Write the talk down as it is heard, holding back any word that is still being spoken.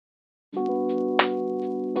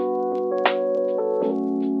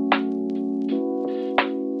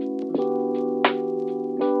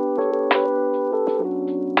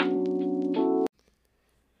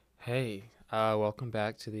Welcome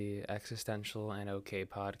back to the Existential and OK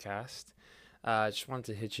podcast. I just wanted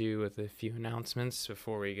to hit you with a few announcements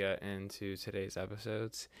before we get into today's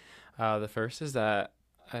episodes. The first is that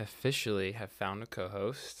I officially have found a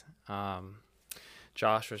co-host.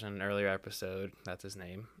 Josh was in an earlier episode, that's his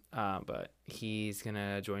name, but he's going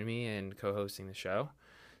to join me in co-hosting the show.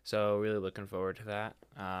 So really looking forward to that.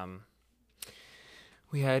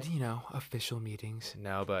 We had, official meetings.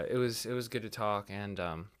 No, but it was good to talk and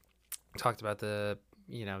talked about the,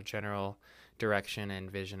 general direction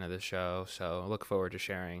and vision of the show. So look forward to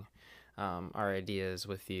sharing our ideas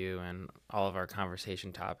with you and all of our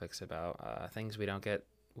conversation topics about things we don't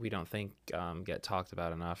think get talked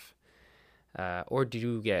about enough, or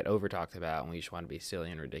do get over talked about, and we just want to be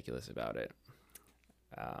silly and ridiculous about it.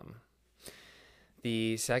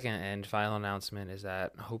 The second and final announcement is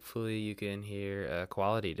that hopefully you can hear a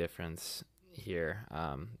quality difference here.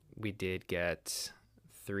 We did get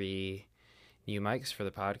 3 new mics for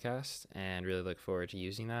the podcast and really look forward to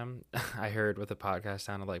using them. I heard what the podcast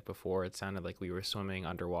sounded like before. It sounded like we were swimming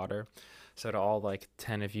underwater. So to all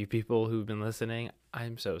 10 of you people who've been listening,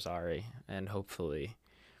 I'm so sorry. And hopefully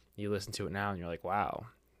you listen to it now and you're like, wow,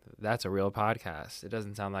 that's a real podcast. It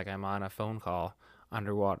doesn't sound like I'm on a phone call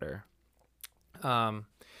underwater.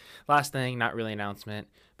 Last thing, not really announcement,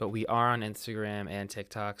 but we are on Instagram and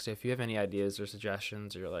TikTok. So if you have any ideas or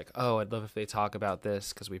suggestions, or you're like, oh, I'd love if they talk about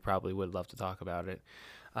this, because we probably would love to talk about it,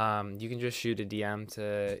 you can just shoot a DM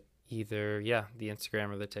to either, the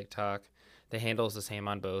Instagram or the TikTok. The handle is the same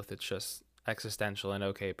on both. It's just Existential and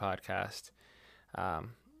OK Podcast.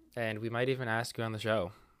 And we might even ask you on the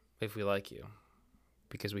show if we like you,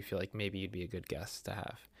 because we feel like maybe you'd be a good guest to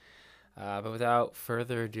have. But without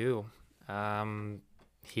further ado,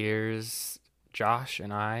 here's Josh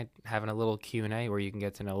and I having a little Q&A where you can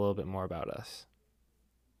get to know a little bit more about us.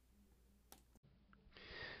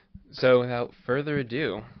 So without further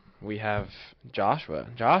ado, we have Joshua.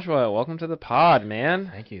 Joshua, welcome to the pod,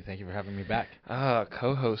 man. Thank you for having me back.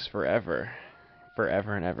 Co-host forever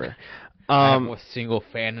and ever. I have a single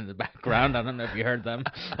fan in the background. I don't know if you heard them.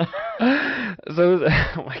 So,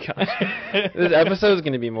 oh my gosh. This episode is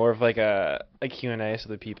going to be more of a Q&A so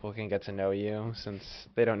that people can get to know you since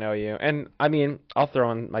they don't know you. And, I mean, I'll throw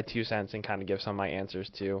in my 2 cents and kind of give some of my answers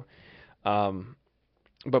too.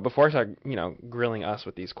 But before I start, grilling us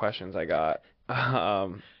with these questions I got,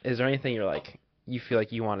 is there anything you feel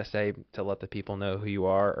like you want to say to let the people know who you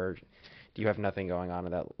are, or do you have nothing going on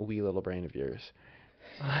in that wee little brain of yours?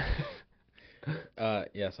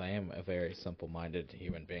 Yes, I am a very simple-minded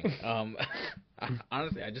human being.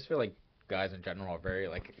 Honestly, I just feel like guys in general are very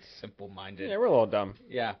simple-minded. Yeah, we're a little dumb.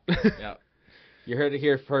 Yeah. You heard it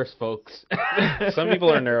here first, folks. Some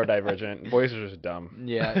people are neurodivergent. Boys are just dumb.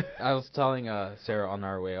 Yeah, I was telling Sarah on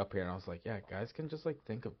our way up here, and I was like, yeah, guys can just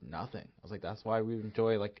think of nothing. I was like, that's why we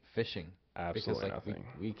enjoy fishing. Absolutely because, nothing.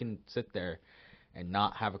 We can sit there and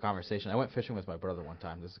not have a conversation. I went fishing with my brother one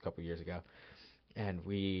time. This is a couple years ago. And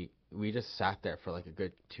we just sat there for a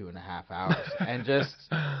good 2.5 hours and just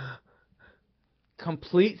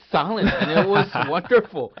complete silence, and it was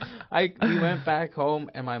wonderful. We went back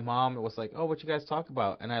home, and my mom was like, "Oh, what you guys talk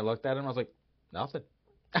about?" And I looked at him, I was like, "Nothing."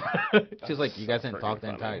 She's like, "You guys didn't talk the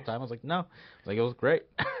entire time?" I was like, "No." I was like, "It was great."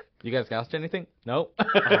 You guys asked anything? Nope.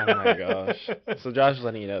 Oh my gosh. So Josh is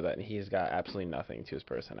letting you know that he's got absolutely nothing to his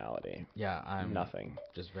personality. Yeah, I'm nothing.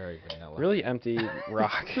 Just very vanilla. Really empty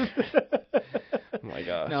rock. Oh my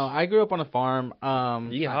gosh. No, I grew up on a farm.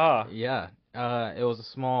 Yeehaw. Yeah. It was a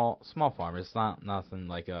small farm. It's not nothing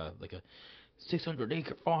like a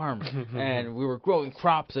 600-acre farm. And we were growing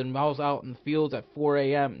crops, and I was out in the fields at 4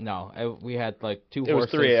 a.m. No, we had 2 horses. It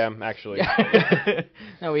was 3 a.m. actually.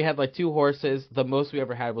 No, we had 2 horses. The most we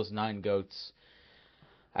ever had was 9 goats.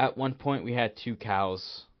 At one point, we had 2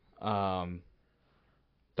 cows, dogs,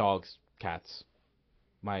 cats.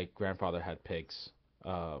 My grandfather had pigs.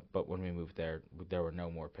 But when we moved there were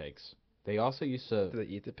no more pigs. They also used to... Do they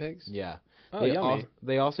eat the pigs? Yeah. Oh, yummy.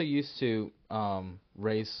 They also used to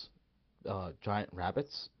raise giant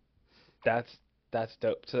rabbits. That's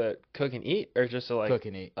dope. To cook and eat, or just to cook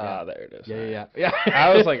and eat? Yeah. There it is. Yeah.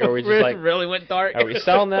 I was like, are we just really went dark? Are we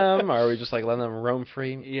selling them, or are we just letting them roam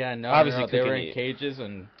free? Yeah, no. Obviously, they were in cages,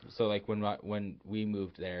 and so when we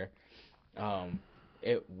moved there,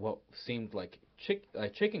 it what seemed like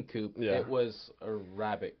chicken coop. Yeah. It was a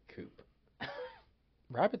rabbit coop.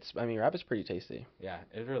 Rabbit's pretty tasty. Yeah,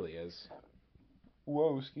 it really is.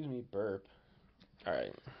 Whoa, excuse me, burp. All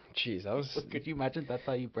right. Jeez, that was... Could you imagine that's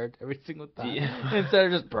how you burped every single time? Yeah. Instead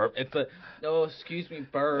of just burp, it's a, no, excuse me,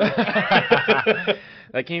 burp.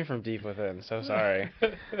 That came from deep within, so sorry.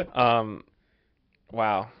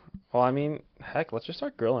 Wow. Well, I mean, heck, let's just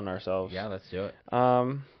start grilling ourselves. Yeah, let's do it.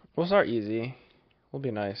 We'll start easy. We'll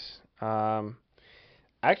be nice.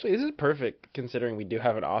 Actually, this is perfect considering we do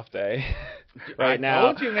have an off day right now.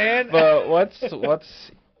 I told you, man. But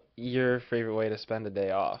what's your favorite way to spend a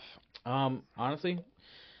day off? Honestly,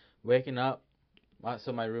 waking up.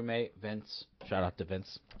 So my roommate Vince, shout out to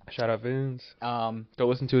Vince. Shout out Vince. Go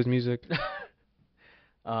listen to his music.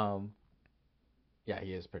 Yeah,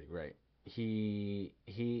 he is pretty great. He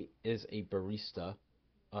is a barista.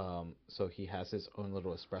 So he has his own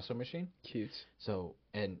little espresso machine. Cute. So,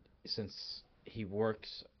 and since he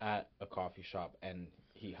works at a coffee shop and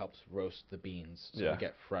he helps roast the beans, so we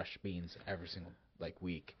get fresh beans every single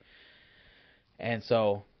week. And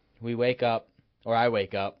so we wake up, or I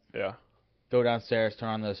wake up. Yeah. Go downstairs, turn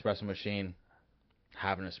on the espresso machine,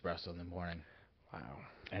 have an espresso in the morning. Wow.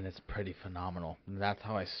 And it's pretty phenomenal. And that's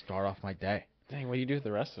how I start off my day. Dang, what do you do with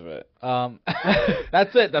the rest of it?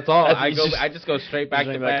 That's it. That's all. I just go straight back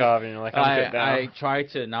to bed. Coffee and you're like, I'm good now. I try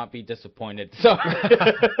to not be disappointed. So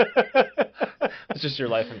it's just your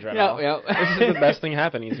life in general. Yeah. This is the best thing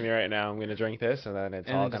happening to me right now. I'm gonna drink this, and then it's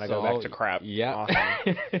all gonna go back to crap. Yeah.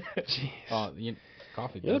 Awesome. Jeez.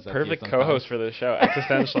 Coffee. You're the perfect co-host for this show.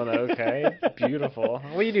 Existential and okay. Beautiful.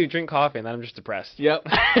 What do you do? Drink coffee, and then I'm just depressed. Yep.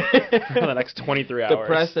 For the next 23 hours.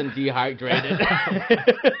 Depressed and dehydrated.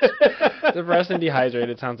 Depressed and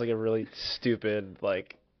dehydrated sounds like a really stupid,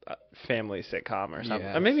 family sitcom or something.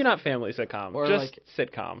 Yes. Or maybe not family sitcom, or just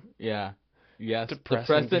sitcom. Yeah. Yes.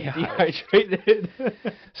 Depressed and dehydrated.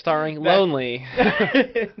 Starring Lonely.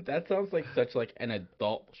 That sounds like such an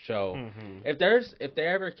adult show. Mm-hmm. If they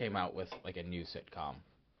ever came out with a new sitcom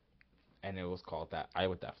and it was called that, I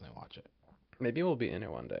would definitely watch it. Maybe we'll be in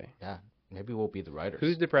it one day. Yeah. Maybe we'll be the writers.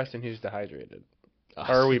 Who's depressed and who's dehydrated? Or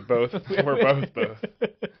are we both? We're both.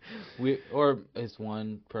 Or is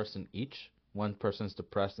one person each? One person's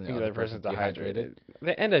depressed and the other person's dehydrated.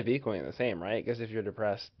 They end up equaling the same, right? Because if you're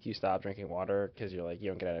depressed, you stop drinking water because you're you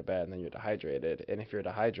don't get out of bed, and then you're dehydrated. And if you're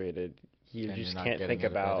dehydrated, you just can't think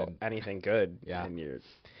about anything good. Yeah. And you're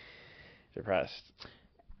depressed.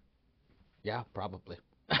 Yeah, probably.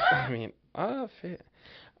 I mean,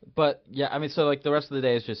 but yeah, I mean, so the rest of the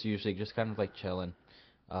day is just usually just kind of chilling,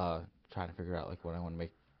 trying to figure out what I want to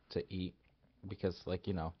make to eat. Because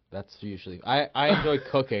that's usually I enjoy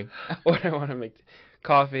cooking. What I want to make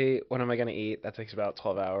coffee. What am I gonna eat? That takes about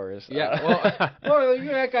 12 hours. Yeah.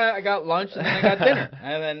 I got lunch and then I got dinner,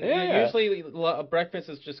 and then usually breakfast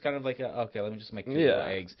is just kind of okay, let me just make 2 little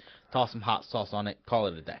eggs, toss some hot sauce on it, call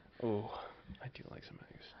it a day. Ooh, I do like some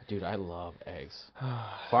eggs. Dude, I love eggs.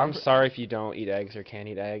 I'm sorry if you don't eat eggs or can't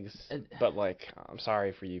eat eggs, but I'm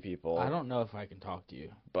sorry for you people. I don't know if I can talk to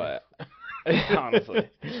you, but. Honestly,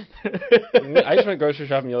 I just went grocery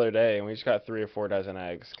shopping the other day and we just got 3 or 4 dozen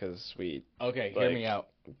eggs because we. Okay, hear me out.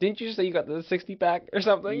 Didn't you say you got the 60-pack or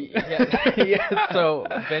something? Yeah. So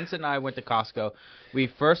Vince and I went to Costco. We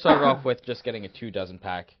first started off with just getting a 2 dozen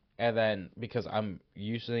pack, and then because I'm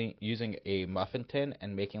usually using a muffin tin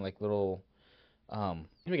and making little. You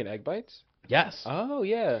making egg bites? Yes. Oh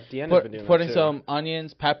yeah, Deanna's been doing putting that too. some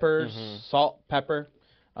onions, peppers, salt, pepper.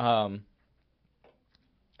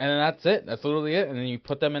 And then that's it. That's literally it. And then you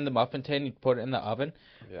put them in the muffin tin. You put it in the oven.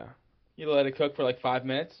 Yeah. You let it cook for 5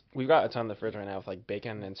 minutes. We've got a ton in the fridge right now with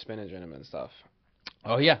bacon and spinach in them and stuff.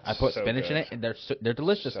 Oh yeah, I put spinach in it, and they're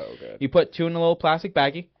delicious. So good. You put 2 in a little plastic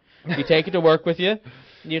baggie. You take it to work with you.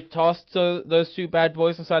 You toss those 2 bad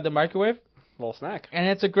boys inside the microwave. Little snack. And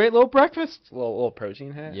it's a great little breakfast. Little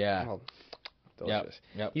protein hit. Yeah. Oh, delicious.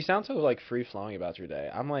 Yep. You sound so free-flowing about your day.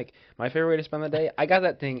 I'm my favorite way to spend the day, I got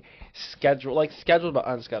that thing scheduled but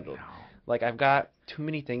unscheduled. I've got too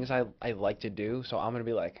many things I like to do, so I'm going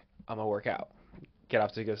to be I'm going to work out. Get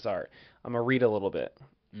off to a good start. I'm going to read a little bit.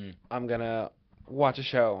 I'm going to watch a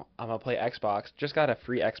show. I'm going to play Xbox. Just got a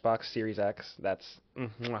free Xbox Series X. That's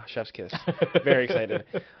chef's kiss. Very excited.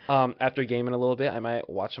 After gaming a little bit, I might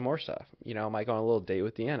watch some more stuff. I might go on a little date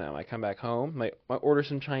with Deanna. I might come back home. Might order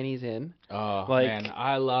some Chinese in. Oh, man,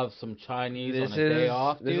 I love some Chinese on a day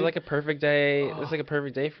off, dude. This is a perfect day. This is a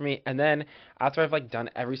perfect day for me. And then after I've done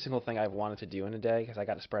every single thing I've wanted to do in a day, because I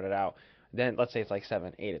got to spread it out, then let's say it's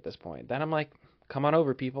 7, 8 at this point. Then I'm come on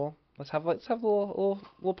over, people. Let's have a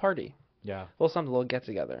little party. Yeah. A little get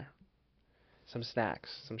together. Some snacks,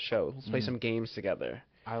 some shows. Let's play some games together.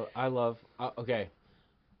 I love. Okay.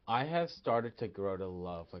 I have started to grow to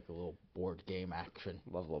love a little board game action.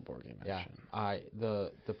 Love a little board game action. Yeah.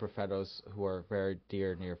 The Perfettos, who are very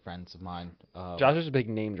near friends of mine. Josh is a big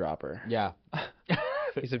name dropper. Yeah.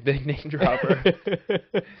 He's a big name dropper.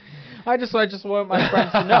 I just want my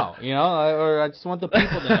friends to know, or I just want the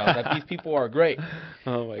people to know that these people are great.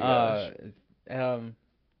 Oh my gosh.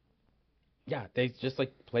 Yeah, they just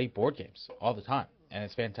like play board games all the time, and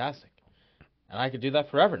it's fantastic. And I could do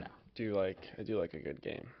that forever now. I do like a good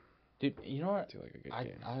game. Dude, you know what? I do like a good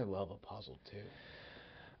game. I love a puzzle too.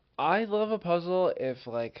 I love a puzzle if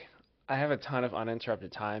like I have a ton of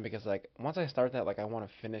uninterrupted time because like once I start that like I want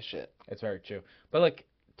to finish it. It's very true. But like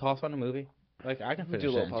toss on a movie, like I can finish Do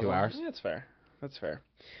a it little in puzzle. 2 hours. Yeah, that's fair. That's fair.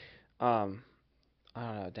 I don't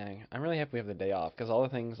know. Dang, I'm really happy we have the day off because all the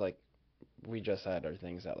things like we just said are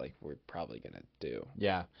things that like we're probably gonna do.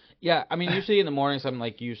 Yeah, yeah. I mean, usually in the mornings I'm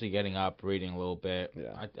like usually getting up, reading a little bit.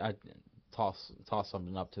 Yeah. I toss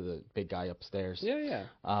something up to the big guy upstairs. Yeah.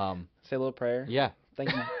 Um. Say a little prayer. Yeah.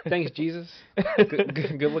 Thanks, Jesus.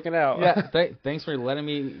 Good looking out. Yeah. Thanks for letting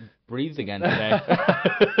me breathe again today.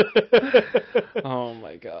 Oh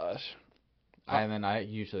my gosh. And then I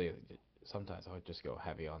usually sometimes I would just go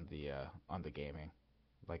heavy on the gaming,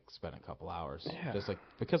 like spend a couple hours, Yeah. just like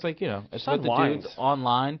because like it's Just with the unwind. dudes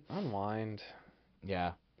online. Unwind.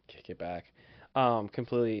 Yeah. Kick it back.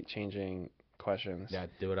 Completely changing questions. Yeah.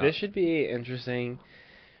 Do it up. This should be interesting.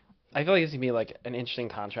 I feel like this can be like an interesting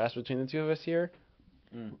contrast between the two of us here,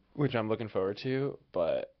 which I'm looking forward to.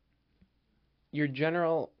 But your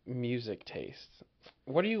general music taste,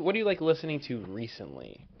 what do you like listening to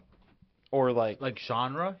recently, or like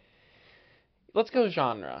genre. let's go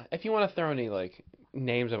genre. If you want to throw any like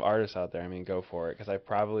names of artists out there, I mean, go for it because I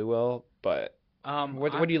probably will. But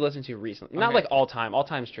what do you listen to recently? Not Okay. like all time. All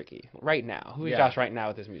time's tricky. Right now, who is Yeah. Josh right now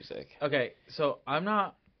with his music? Okay, so I'm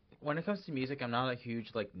not. When it comes to music, I'm not a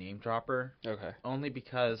huge like name dropper. Okay. Only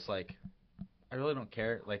because like I really don't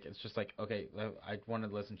care. Like it's just like okay, I want to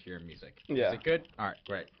listen to your music. Yeah. Is it good? All right,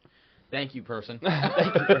 great. Thank you, person. Thank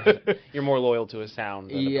you, person. You're more loyal to a sound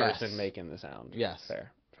than the Yes. person making the sound. Yes.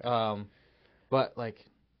 Fair. But like,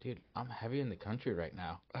 dude, I'm heavy in the country right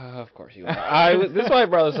now. Of course you are. This is why I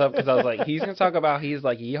brought this up because I was like, he's gonna talk about he's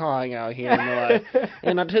like yeehawing out here and like,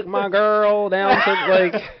 and I took my girl down to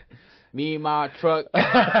like. Me, my truck.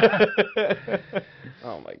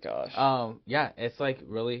 Oh my gosh. Yeah, it's like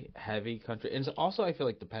really heavy country, and also I feel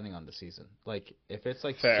like depending on the season, like if it's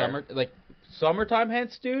like Fair. summertime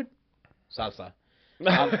hits, dude, salsa.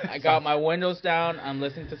 I got my windows down. I'm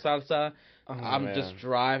listening to salsa. Oh, I'm man. just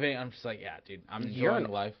driving. I'm just like, yeah, dude, I'm You're enjoying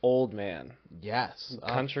an life. old man. Yes,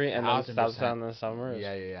 Country and then 1000%. salsa in the summer.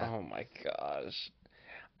 Yeah. Oh my gosh.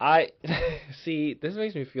 I see. This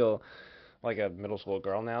makes me feel like a middle school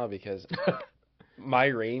girl now because my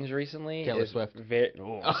range recently Taylor is Swift. very.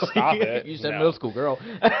 Stop it. You said No. middle school girl.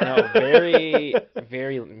 No, very,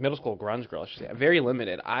 very middle school grunge girl. I should say. Very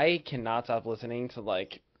limited. I cannot stop listening to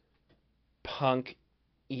like punk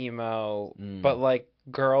emo, but like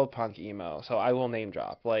girl punk emo. So I will name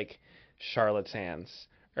drop like Charlotte Sands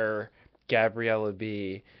or Gabriella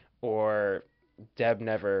B or Deb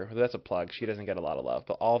Never. That's a plug. She doesn't get a lot of love,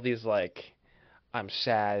 but all these like. I'm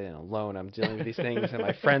sad and alone. I'm dealing with these things, and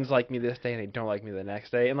my friends like me this day, and they don't like me the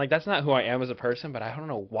next day. And like that's not who I am as a person, but I don't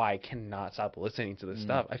know why I cannot stop listening to this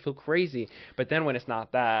stuff. I feel crazy. But then when it's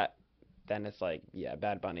not that, then it's like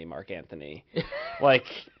Bad Bunny, Mark Anthony, like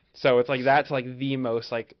so it's like that's like the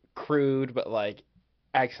most like crude but like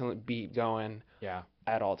excellent beat going Yeah.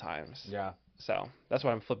 at all times. Yeah. So that's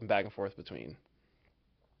what I'm flipping back and forth between.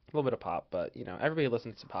 A little bit of pop, but you know everybody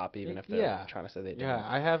listens to pop even if they're trying to say they don't. Yeah,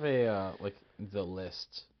 I have a like the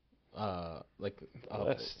list.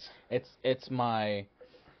 List. It's my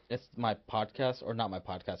podcast or not my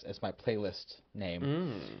podcast. It's my playlist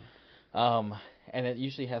name. And it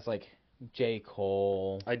usually has like J.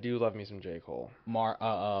 Cole, I do love me some J. Cole.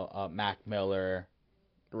 Mac Miller.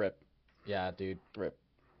 Rip. Yeah, dude. Rip.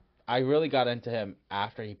 I really got into him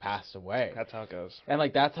after he passed away. That's how it goes. And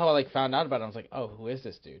like that's how I like found out about him. I was like, oh, who is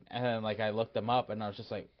this dude? And then like I looked him up, and I was just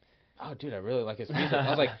like, oh, dude, I really like his music. I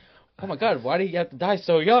was like, oh my god, why did he have to die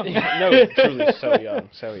so young? No, truly, so young,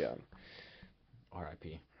 so young.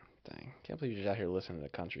 R.I.P. Dang, can't believe you're just out here listening to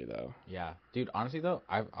country though. Yeah, dude. Honestly though,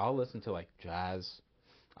 I'll listen to like jazz.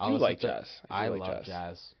 You like jazz. I love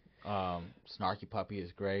jazz. Snarky Puppy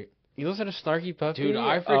is great. You listen to Snarky Puppy? Dude,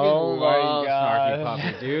 I freaking love Snarky gosh.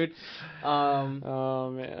 Puppy, dude. Oh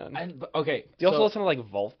man. Okay. Do you also listen to like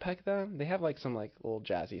Wolfpack then? They have like some like little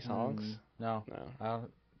jazzy songs. No. No.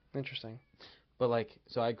 Interesting. But like,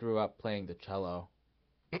 so I grew up playing the cello,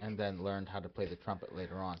 and then learned how to play the trumpet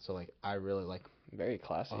later on. So like, I really like. Very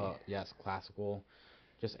classy. Yes, classical,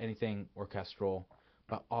 just anything orchestral.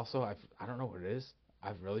 But also, I don't know what it is.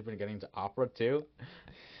 I've really been getting into opera too.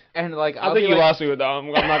 And like, I think you lost me with that.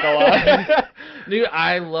 I'm not gonna lie. Dude,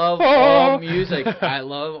 I love all music. I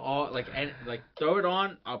love all throw it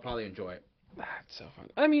on. I'll probably enjoy it. That's so fun.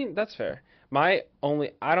 I mean, that's fair. I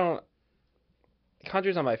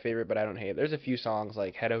country's not my favorite, but I don't hate it. There's a few songs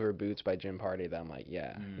like Head Over Boots by Jim Party that I'm like,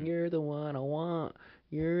 yeah, you're the one I want.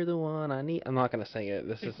 You're the one I need. I'm not going to sing it.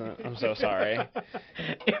 This isn't. I'm so sorry.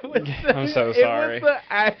 I'm so sorry. It was the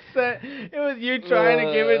accent. It was you trying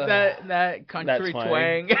to give it that country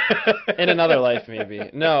twang. In another life, maybe.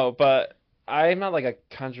 No, but I'm not like a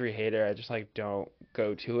country hater. I just like don't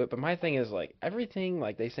go to it. But my thing is like everything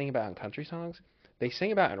like they sing about in country songs, they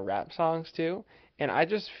sing about in rap songs too. And I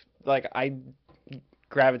just like I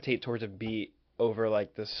gravitate towards a beat over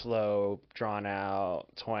like the slow, drawn out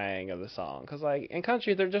twang of the song. Cause like in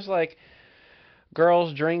country they're just like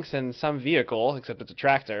girls, drinks, and some vehicle, except it's a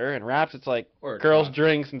tractor. And raps it's like girls,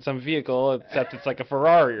 drinks, and some vehicle, except it's like a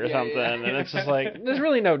Ferrari or something. Yeah. And it's just like there's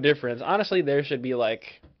really no difference. Honestly, there should be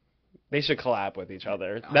like they should collab with each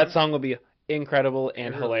other. That song would be incredible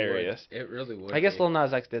and hilarious. It really would. I guess Lil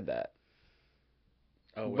Nas X did that.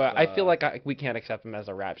 Oh, but I feel like we can't accept him as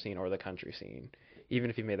a rap scene or the country scene, even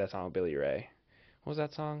if he made that song with Billy Ray. What was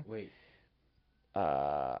that song? Wait.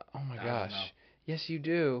 Oh my gosh. Yes, you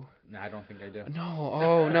do. No, I don't think I do. No.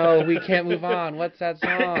 Oh no, we can't move on. What's that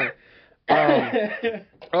song?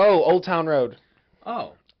 Old Town Road.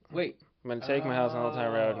 Oh, wait. I'm gonna take my house on Old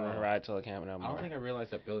Town Road and ride till I can't no more. I don't think I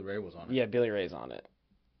realized that Billy Ray was on it. Yeah, Billy Ray's on it.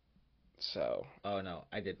 So. Oh no,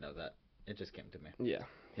 I did know that. It just came to me. Yeah.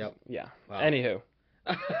 Yep. Yeah. Wow. Anywho.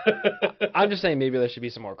 I'm just saying maybe there should be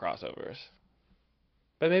some more crossovers.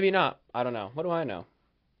 But maybe not. I don't know. What do I know?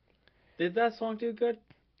 Did that song do good?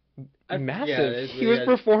 Massive. Yeah, he was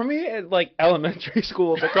performing at like elementary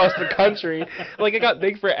schools across the country. Like it got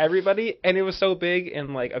big for everybody, and it was so big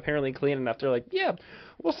and like apparently clean enough. They're like, yeah,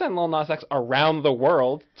 we'll send Lil Nas X around the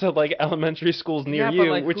world to like elementary schools near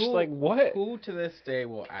you. Like, which is like what? Who to this day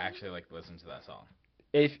will actually like listen to that song?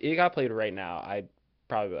 If it got played right now, I'd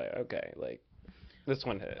probably be like, okay, like. This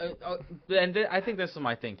one hit. And I think this is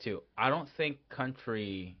my thing, too. I don't think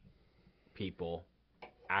country people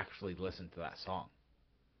actually listen to that song.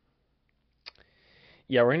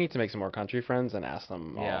 Yeah, we're going to need to make some more country friends and ask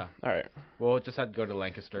them all. Yeah. All right. We'll just have to go to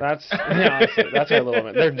Lancaster. Honestly, that's our little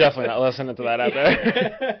bit. They're definitely not listening to that out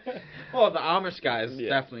there. Well, the Amish guys,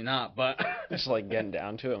 definitely not, but... Just like getting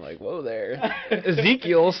down to it. I'm like, whoa there.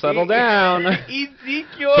 Ezekiel, settle down.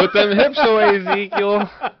 Ezekiel. Put them hips away, Ezekiel.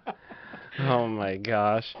 Oh my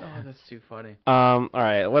gosh. Oh, that's too funny. All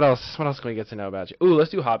right. What else can we get to know about you? Ooh, let's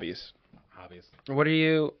do hobbies. Hobbies. What are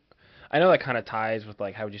you? I know that kind of ties with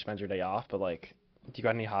like how would you spend your day off, but like, do you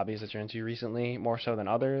got any hobbies that you're into recently, more so than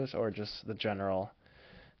others, or just the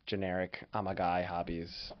generic I'm a guy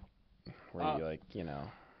hobbies, where you like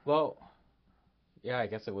Well, yeah, I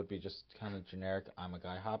guess it would be just kind of generic I'm a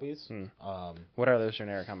guy hobbies. What are those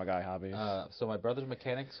generic I'm a guy hobbies? So my brother's a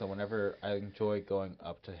mechanic, so whenever I enjoy going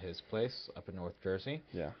up to his place up in North Jersey.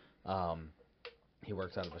 Yeah. He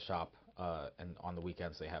works out of a shop, and on the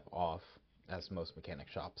weekends they have off, as most mechanic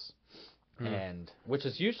shops. And which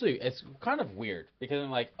is usually, it's kind of weird because I'm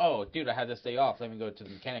like, oh, dude, I had this day off. Let me go to the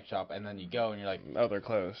mechanic shop, and then you go and you're like, oh, they're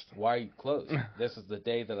closed. Why are you closed? This is the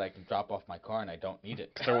day that I can drop off my car and I don't need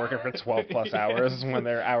it. They're working for 12 plus hours when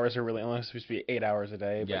their hours are really only supposed to be 8 hours a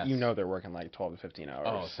day. But yes. They're working like 12 to 15 hours.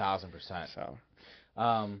 Oh, 1,000%. So,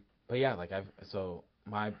 but yeah, like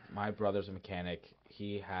my brother's a mechanic.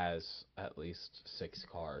 He has at least 6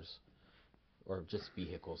 cars. Or just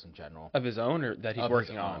vehicles in general. Of his own, or that he's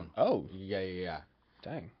working on? Oh. Yeah.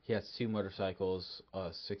 Dang. He has 2 motorcycles,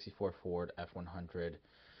 a 64 Ford F100.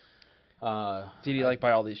 Did he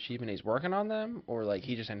buy all these cheap and he's working on them? Or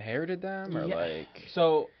he just inherited them? Or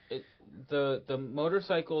So, the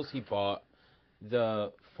motorcycles he bought,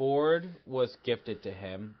 the Ford was gifted to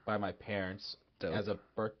him by my parents as a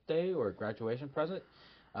birthday or graduation present.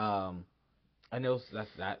 I know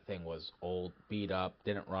that thing was old, beat up,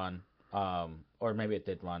 didn't run. Or maybe it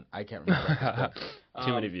did run. I can't remember.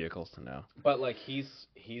 Too many vehicles to know. But he's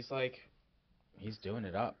doing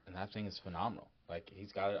it up, and that thing is phenomenal.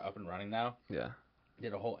 He's got it up and running now. Yeah.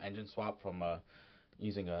 Did a whole engine swap from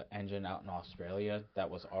using an engine out in Australia that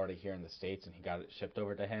was already here in the States, and he got it shipped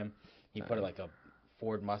over to him. He put a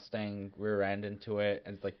Ford Mustang rear end into it,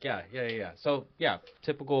 and it's yeah. So yeah,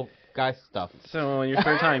 typical guy stuff. So in your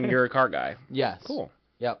spare time, you're a car guy. Yes. Cool.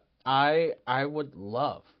 Yep. I would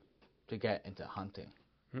love to get into hunting.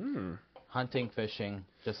 Hunting, fishing,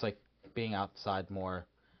 just being outside more.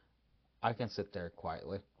 I can sit there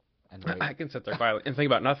quietly and wait. I can sit there quietly and think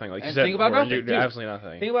about nothing. Like you and said think about before, nothing. do absolutely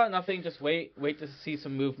nothing. Think about nothing. Just wait to see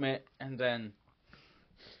some movement, and then.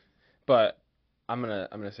 But I'm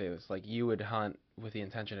gonna say this: you would hunt with the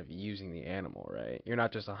intention of using the animal, right? You're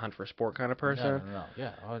not just a hunt for sport kind of person. No.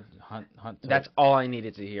 Yeah, I would hunt. That's all I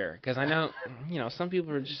needed to hear, because I know some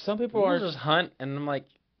people are just some people are just hunt, and I'm like,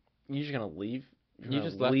 you're just gonna leave You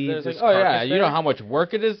just left leave there. It's like, this oh yeah, carcass you know there? how much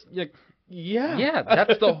work it is. You're like, yeah, Yeah,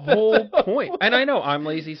 that's the whole point. And I know I'm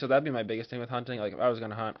lazy, so that'd be my biggest thing with hunting. Like if I was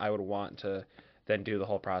gonna hunt, I would want to then do the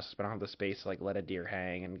whole process, but I don't have the space to like let a deer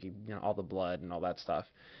hang and all the blood and all that stuff.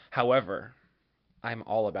 However, I'm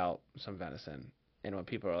all about some venison, and when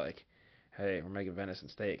people are like, "Hey, we're making venison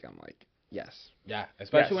steak," I'm like, "Yes." Yeah,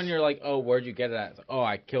 especially when Yes. you're like, oh, where'd you get it at? It's like, oh,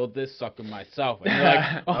 I killed this sucker myself. And you're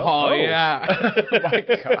like, oh, Oh. yeah. Oh my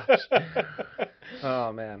gosh.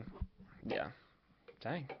 Oh man. Yeah.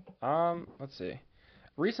 Dang. Let's see.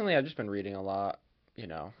 Recently, I've just been reading a lot.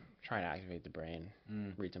 Trying to activate the brain.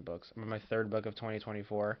 Read some books. I'm on my third book of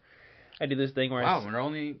 2024. I do this thing where Wow,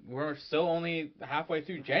 we're still only halfway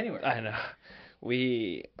through January. I know.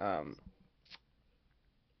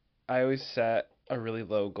 I always set a really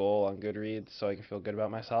low goal on Goodreads so I can feel good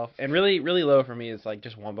about myself. And really, really low for me is like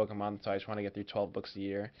just one book a month. So I just want to get through 12 books a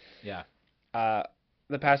year. Yeah.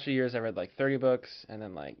 The past few years I read like 30 books and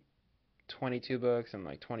then like 22 books and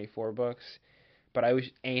like 24 books. But I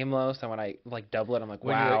always aim low, so when I like double it, I'm like,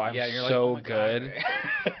 wow, I'm you're so like, oh good.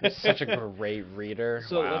 God. I'm such a great reader.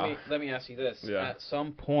 So wow. let me ask you this. Yeah. At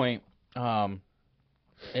some point,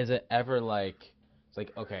 is it ever like it's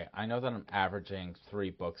like, okay, I know that I'm averaging 3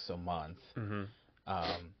 books a month. Mm-hmm.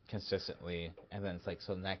 Consistently, and then it's like,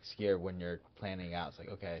 so next year when you're planning out, it's like,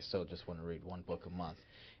 okay, I still just want to read 1 book a month.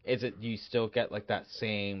 Is it, do you still get like that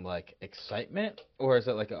same like excitement, or is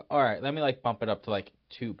it like, all right, let me like bump it up to like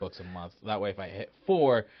 2 books a month, that way if I hit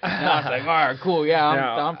 4, now it's like, all right, cool, yeah,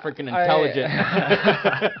 I'm freaking intelligent.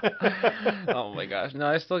 Oh my gosh, no,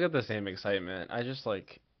 I still get the same excitement. I just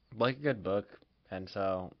like a good book, and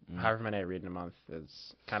so however many I read in a month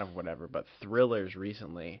is kind of whatever. But thrillers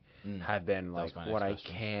recently have been like what I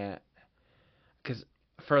can't, because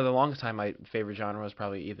for the longest time my favorite genre was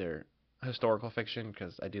probably either historical fiction,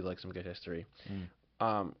 because I do like some good history,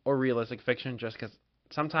 or realistic fiction, just because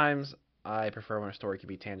sometimes I prefer when a story can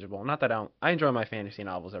be tangible. Not that I enjoy my fantasy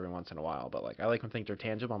novels every once in a while, but like I like when things are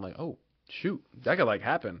tangible. I'm like, oh shoot, that could like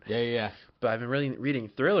happen. Yeah. But I've been really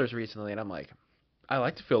reading thrillers recently, and I'm like, I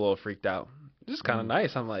like to feel a little freaked out. This is kind of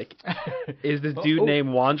nice. I'm like, is this dude named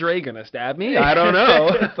Wandre gonna stab me? I don't know.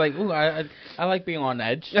 It's like, ooh, I like being on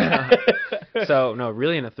edge. So no,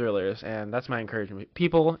 really into thrillers, and that's my encouragement.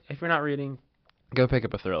 People, if you're not reading, go pick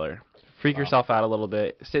up a thriller. Freak yourself out a little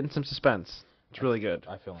bit. Sit in some suspense. It's really good.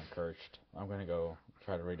 I feel encouraged. I'm gonna go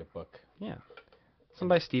try to read a book. Yeah. Some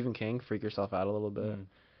by Stephen King. Freak yourself out a little bit.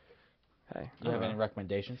 Hey, do you have any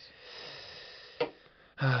recommendations?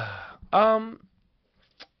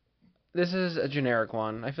 This is a generic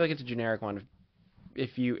one. I feel like it's a generic one.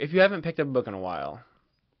 If you haven't picked up a book in a while,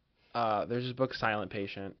 there's this book, Silent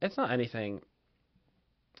Patient. It's not anything.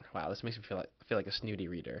 Wow, this makes me feel like a snooty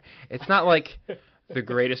reader. It's not like the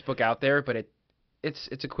greatest book out there, but it's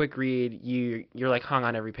a quick read. You're like hung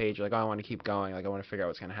on every page. You're like, oh, I want to keep going. Like I want to figure out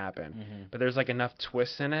what's gonna happen. But there's like enough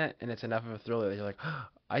twists in it, and it's enough of a thriller that you're like, oh,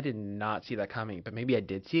 I did not see that coming, but maybe I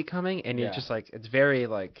did see it coming. And you're just like, it's very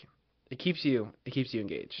like, it keeps you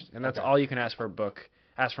engaged, and that's all you can ask for a book.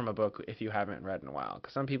 Ask from a book if you haven't read in a while.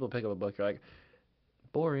 Because some people pick up a book, you're like,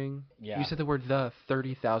 boring. Yeah. You said the word "the"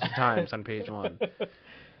 30,000 times on page 1.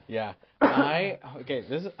 Yeah. I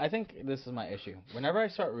think this is my issue. Whenever I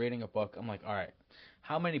start reading a book, I'm like, all right,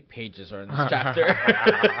 how many pages are in this chapter?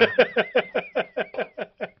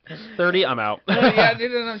 30, I'm out. Yeah,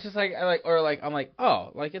 dude, and I'm just like, I'm like,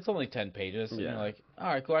 oh, like it's only 10 pages. Yeah. And you're like, all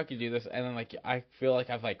right, cool, I can do this. And then like, I feel like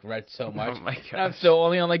I've like read so much. Oh my gosh. And I'm still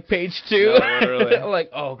only on like page 2. No, literally. I'm like,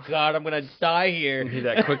 oh god, I'm gonna die here. You need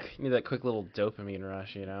that quick little dopamine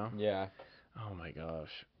rush, you know? Yeah. Oh my gosh.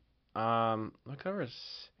 What covers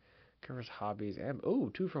hobbies and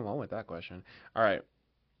 2 for 1 with that question. All right.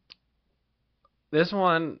 This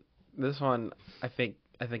one I think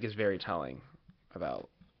is very telling about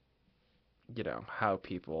how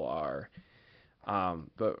people are.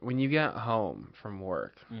 But when you get home from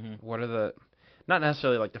work, what are not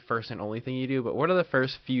necessarily like the first and only thing you do, but what are the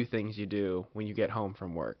first few things you do when you get home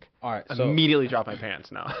from work? All right, so immediately drop my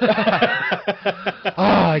pants now.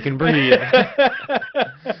 I can breathe.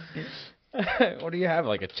 What do you have,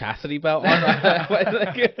 like a chastity belt on?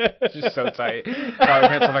 Just so tight. Drop my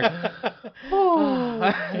pants, I'm like,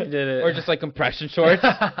 I did it. Or just like compression shorts.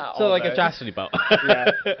 So like a chastity belt.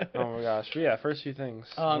 Yeah. Oh my gosh. But yeah, first few things.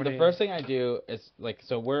 The first thing I do is like,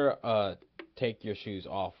 so we're take your shoes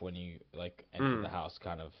off when you like enter the house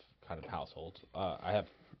kind of household. I have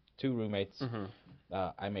 2 roommates.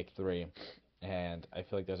 I make 3. And I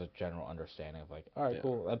feel like there's a general understanding of like, all right,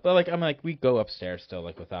 cool. But like, I'm like, we go upstairs still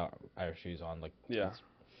like without our shoes on. Like, yeah.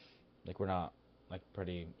 Like we're not like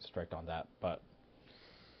pretty strict on that. But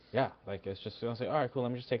Yeah, like it's just gonna say, all right, cool.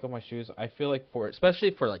 Let me just take off my shoes. I feel like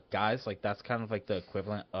especially for like guys, like that's kind of like the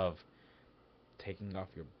equivalent of taking off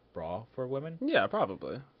your bra for women. Yeah,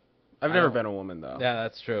 probably. I've I never don't- been a woman though. Yeah,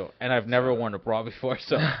 that's true. And I've never worn a bra before,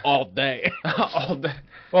 so all day. All day.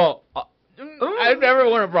 Well, I've never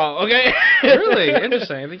worn a bra. Okay. Really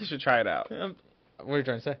interesting. I think you should try it out. What are you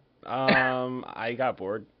trying to say? I got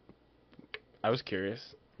bored. I was curious.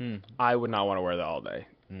 I would not want to wear that all day.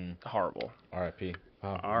 Horrible. R.I.P.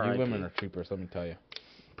 Wow, R.I.P. you women are creepers. Let me tell you.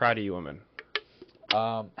 Proud of you, women.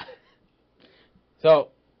 So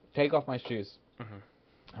take off my shoes. Mhm.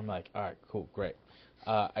 I'm like, all right, cool, great.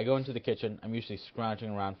 I go into the kitchen. I'm usually scrounging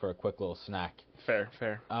around for a quick little snack. Fair.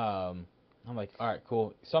 I'm like, all right,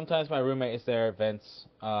 cool. Sometimes my roommate is there, Vince,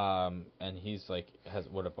 and he's like,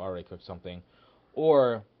 would have already cooked something,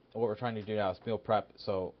 or what we're trying to do now is meal prep.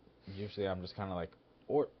 So usually I'm just kind of like,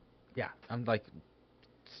 I'm like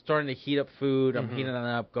starting to heat up food. I'm heating it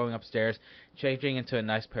up, going upstairs, changing into a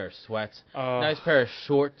nice pair of sweats, nice pair of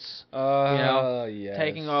shorts. Yes.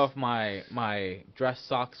 Taking off my dress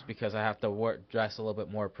socks because I have to dress a little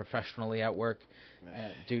bit more professionally at work.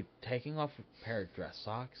 Dude, taking off a pair of dress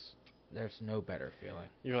socks, there's no better feeling.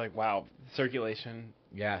 You're like, wow, circulation.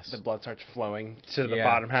 Yes. The blood starts flowing to the Yeah.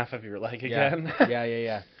 bottom half of your leg again.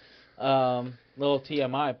 Yeah. Little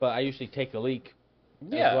TMI, but I usually take a leak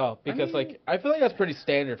as well because I feel like that's pretty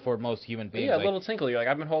standard for most human beings. Yeah, a like, little tinkle. You're like,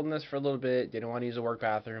 I've been holding this for a little bit. Didn't want to use the work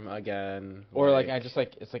bathroom again. or like I just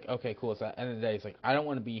like it's like okay, cool. It's at the end of the day. It's like I don't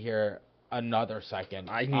want to be here another second.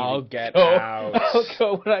 I need I'll to get go, out. I'll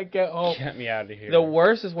go when I get home. Get me out of here. The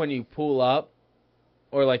worst is when you pull up,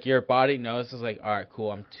 or like your body knows it's like, all right,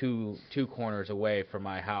 cool. I'm two corners away from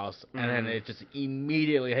my house, and then it just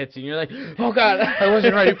immediately hits you. And you're like, oh god, I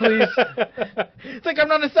wasn't ready, please. It's like I'm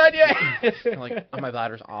not inside yet. I'm like, oh, my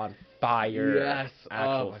bladder's on fire. Yes.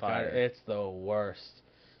 Actual Oh my fire. god, it's the worst.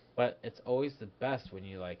 But it's always the best when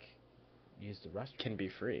you like use the restroom. Can be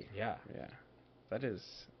free. Yeah. Yeah. That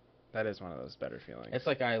is one of those better feelings. It's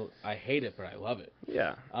like I hate it, but I love it.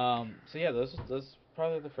 Yeah. So yeah, those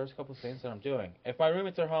probably the first couple of things that I'm doing. If my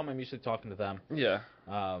roommates are home, I'm usually talking to them. Yeah.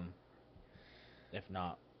 If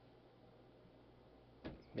not,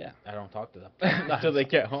 Yeah. I don't talk to them until they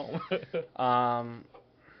get home. I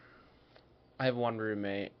have one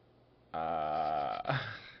roommate.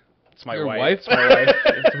 It's my Your wife. wife? It's my wife.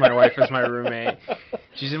 It's my wife as my roommate.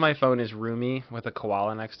 She's in my phone as Roomy with a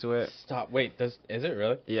koala next to it. Stop. Wait. Is it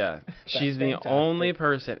really? Yeah. She's the fantastic. only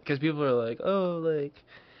person, because people are like, oh, like,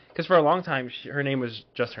 because for a long time her name was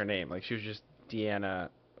just her name. Like she was just Deanna.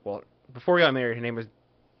 Well, before we got married, her name was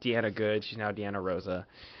Deanna Good. She's now Deanna Rosa.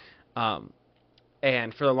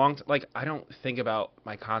 And for a long like I don't think about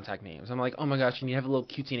my contact names. I'm like, oh my gosh, you need to have a little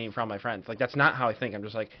cutesy name for all my friends. Like that's not how I think. I'm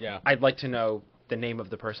just like, Yeah. I'd like to know the name of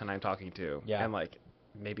the person I'm talking to. Yeah. And like,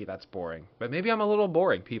 maybe that's boring, but maybe I'm a little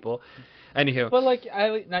boring, people. Anywho. But like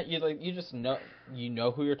you just know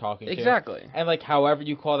who you're talking to. Exactly. And like however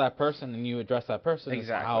you call that person and you address that person is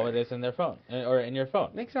Exactly. how it is in their phone or in your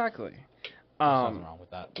phone. Exactly. There's nothing wrong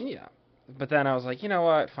with that. Yeah. But then I was like, you know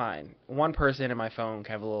what? Fine. One person in my phone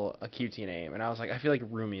can have a cutesy name, and I was like, I feel like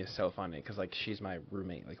Roomy is so funny because like she's my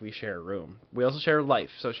roommate. Like we share a room. We also share life,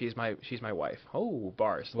 so she's my wife. Oh,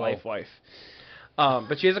 bars, Whoa. wife.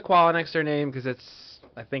 But she has a koala next to her name because it's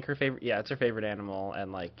I think her favorite. Yeah, it's her favorite animal,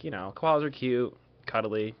 and like koalas are cute,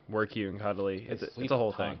 cuddly. We're cute and cuddly. They It's sleep a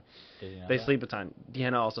whole a ton. thing. Did you know They that? sleep a ton.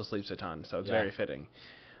 Deanna also sleeps a ton, so it's Yeah. very fitting.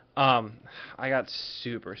 I got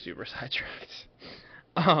super sidetracked.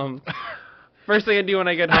 First thing I do when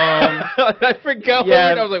I get home. I forgot.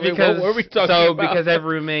 Yeah, I was like, wait, because, what were we talking so about? because I have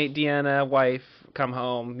roommate, Deanna, wife, come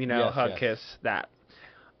home, Yes, hug, yes. kiss, that.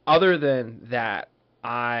 Other than that,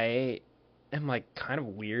 I am like kind of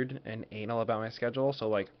weird and anal about my schedule. So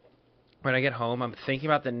like when I get home, I'm thinking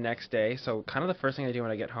about the next day. So kind of the first thing I do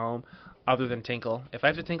when I get home, other than tinkle. If I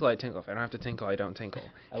have to tinkle, I tinkle. If I don't have to tinkle, I don't tinkle.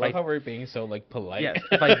 I love how we're being so like polite. Yes,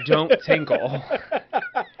 if I don't tinkle,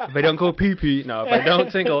 if I don't go pee pee, no, if I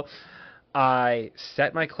don't tinkle, I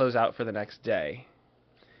set my clothes out for the next day.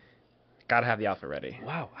 Gotta have the outfit ready.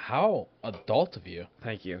 Wow, how adult of you.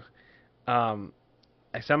 Thank you.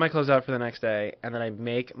 I set my clothes out for the next day, and then I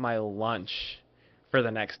make my lunch for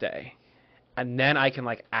the next day. And then I can,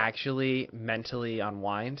 like, actually mentally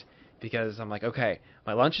unwind, because I'm like, okay,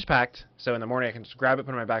 my lunch is packed, so in the morning I can just grab it,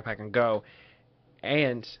 put it in my backpack, and go.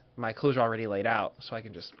 And my clothes are already laid out, so I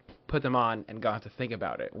can just put them on and don't have to think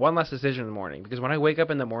about it. One less decision in the morning, because when I wake up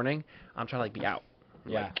in the morning, I'm trying to, like, be out.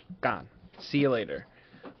 I'm Yeah. like, gone. See you later.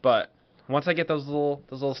 But once I get those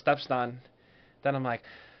little steps done, then I'm like,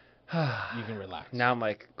 You can relax. now I'm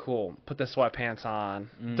like, cool, put the sweatpants on.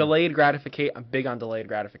 Mm. Delayed gratification. I'm big on delayed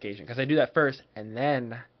gratification because I do that first, and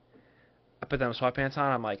then I put them sweatpants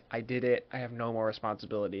on. I'm like, I did it. I have no more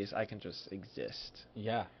responsibilities. I can just exist.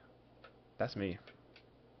 Yeah. That's me.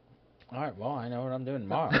 All right. Well, I know what I'm doing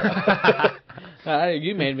tomorrow.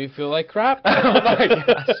 You made me feel like crap. Oh my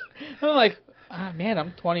gosh. I'm like, man,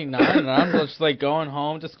 I'm 29 and I'm just like going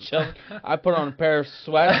home, just chilling. I put on a pair of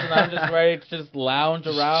sweats and I'm just ready to just lounge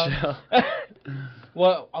around.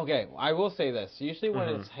 Well, okay, I will say this. Usually when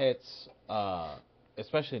it hits,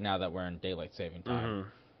 especially now that we're in daylight saving time,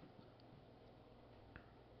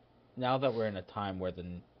 now that we're in a time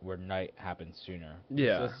where night happens sooner.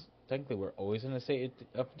 Yeah. Technically, we're always in a state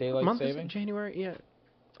of daylight Month saving. is January,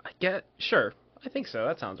 yeah. Sure. I think so.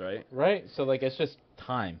 That sounds right. Right? So, like, it's just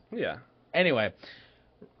time. Yeah. Anyway,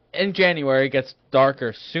 in January, it gets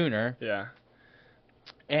darker sooner. Yeah.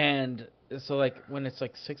 And so, like, when it's,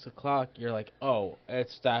 like, 6 o'clock, you're like, oh,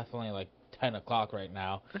 it's definitely, like, 10 o'clock right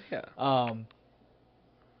now. Yeah.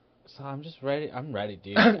 So I'm just ready. I'm ready,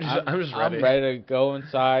 dude. I'm just ready. I'm ready to go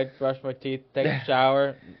inside, brush my teeth, take a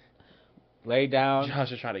shower, lay down.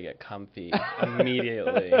 Josh is trying to get comfy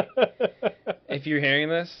immediately. If you're hearing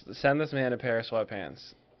this, send this man a pair of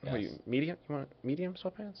sweatpants. Yes. What, medium? You want medium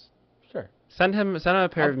sweatpants? Sure. Send him a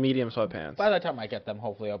pair of medium sweatpants. By the time I get them,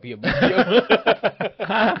 hopefully I'll be a medium.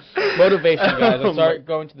 Motivation, guys. I'll start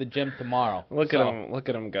going to the gym tomorrow. Look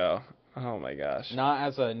at him go. Oh my gosh. Not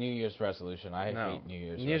as a New Year's resolution. I hate New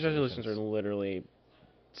Year's resolutions are literally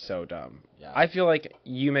so dumb. Yeah. I feel like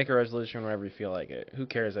you make a resolution whenever you feel like it. Who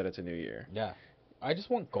cares that it's a new year? Yeah. I just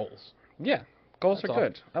want goals. Yeah. Goals That's are all.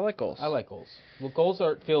 good. I like goals. I like goals. Well, goals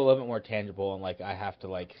feel a little bit more tangible, and like I have to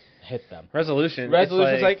like hit them. Resolution's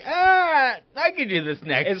like I can do this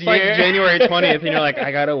next year. It's like January 20th, and you're like,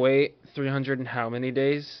 I gotta wait 300 and how many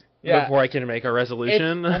days before I can make a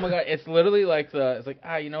resolution? Oh my god, it's literally like it's like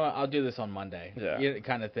you know what, I'll do this on Monday. Yeah.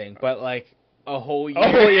 Kind of thing. But like a whole year.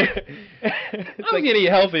 A whole year. It's I'm gonna eat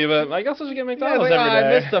healthy, but I guess I should get McDonald's like, every day.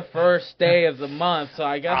 I missed the first day of the month, so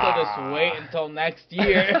I guess I'll just wait until next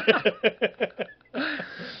year.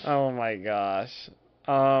 Oh my gosh.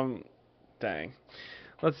 Dang.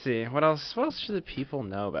 Let's see. What else should the people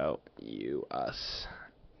know about you, us?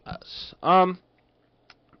 All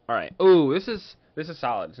right. Ooh, this is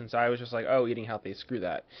solid, since I was just like, eating healthy, screw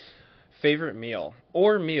that. Favorite meal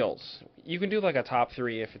or meals? You can do like a top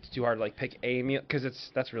 3 if it's too hard to like pick a meal,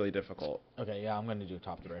 because that's really difficult. Okay, yeah, I'm gonna do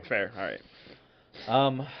top 3. Fair. All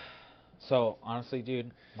right. So honestly,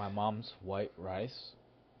 dude, my mom's white rice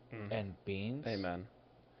and beans. Amen.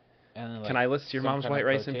 And then, like, can I list your mom's white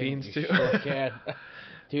rice and beans too? Sure can.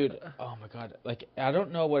 Dude, oh my god, like I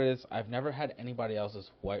don't know what it is. I've never had anybody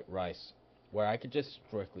else's white rice where I could just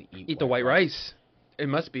strictly eat the white rice. It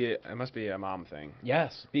must be a mom thing.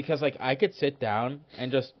 Yes, because like I could sit down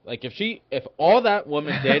and just like if all that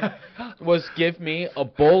woman did was give me a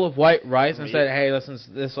bowl of white rice and said, "Hey, listen,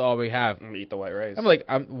 this is all we have." Eat the white rice. I'm like,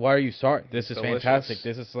 why are you sorry? This is delicious. Fantastic.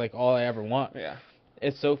 This is like all I ever want. Yeah.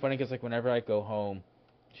 It's so funny because like whenever I go home,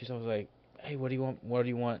 she's always like, "Hey, what do you want? What do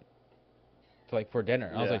you want to like for dinner?"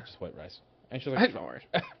 And I was like, "Just white rice." And she's like, "No worries,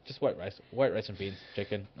 just white rice and beans,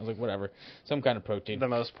 chicken." I was like, "Whatever, some kind of protein." The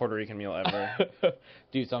most Puerto Rican meal ever.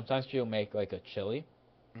 Dude, sometimes she'll make like a chili,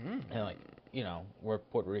 and like we're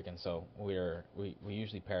Puerto Rican, so we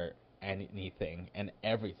usually pair anything and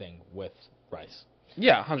everything with rice.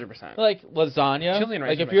 Yeah, 100%. Like lasagna. Chili and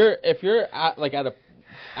rice. Like if you're at a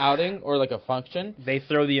outing or like a function, they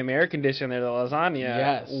throw the American dish in there, the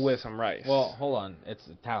lasagna, with some rice. Well, hold on, it's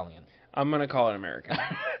Italian. I'm gonna call it American.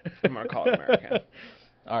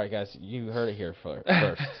 All right, guys, you heard it here first.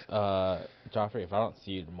 Joffrey, if I don't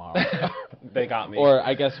see you tomorrow, they got me. Or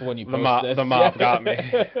I guess when you post this, the mob got me.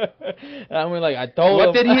 And I'm like, I told What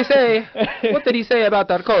him. did he say? What did he say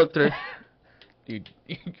about our culture? Dude,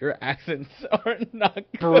 your accents are not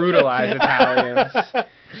good. Brutalize Italians.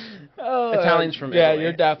 Italians from Italy. Yeah,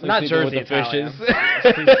 you're definitely not Jersey with the Italians.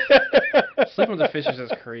 fishes. Sleeping with the fishes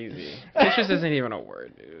is crazy. Fishes isn't even a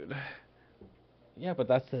word, dude. Yeah, but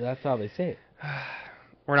that's how they say it.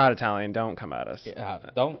 We're not Italian. Don't come at us. Yeah,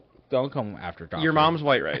 don't come after Joffrey. Your mom's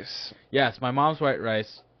white rice. Yes, my mom's white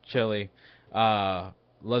rice, chili,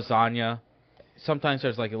 lasagna. Sometimes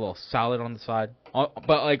there's like a little salad on the side,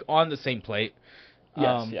 but like on the same plate.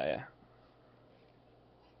 Yes, yeah.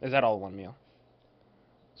 Is that all one meal?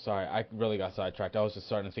 Sorry, I really got sidetracked. I was just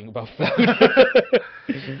starting to think about food.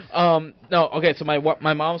 No, okay. So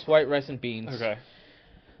my mom's white rice and beans. Okay.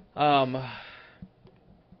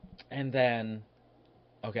 And then,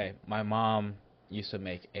 okay, my mom used to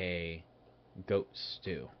make a goat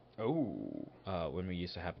stew. Oh. When we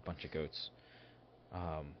used to have a bunch of goats.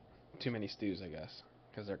 Too many stews, I guess,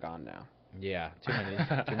 because they're gone now. Yeah, too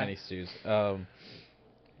many stews.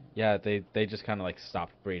 Yeah, they just kind of like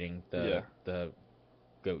stopped breeding Yeah. the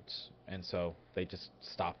goats, and so they just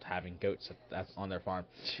stopped having goats that's on their farm.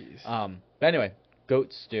 Jeez. But anyway,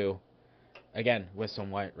 goat stew, again with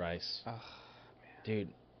some white rice. Ugh, Dude,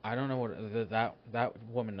 I don't know what that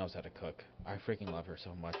woman knows how to cook. I freaking love her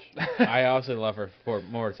so much. I also love her for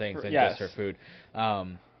more things than Yes. just her food.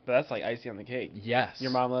 But that's like icing on the cake. Yes. Your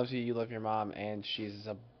mom loves you. You love your mom, and she's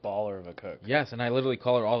a baller of a cook. Yes, and I literally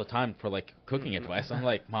call her all the time for like cooking advice. I'm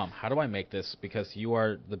like, Mom, how do I make this? Because you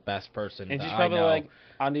are the best person. And that she's I probably know. like,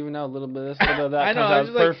 I don't even know, a little bit of this, a little bit of that. I know. Comes I out was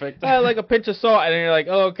just like, perfect. like a pinch of salt, and then you're like,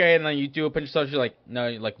 oh, okay, and then you do a pinch of salt. She's like, no,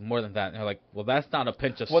 you're like more than that. And you're like, well, that's not a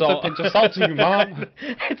pinch of What's salt. a pinch of salt to you, Mom?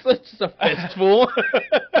 It's just a fistful.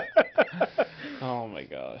 Oh my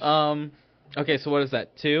gosh. Okay, so what is that?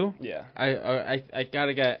 2? Yeah. I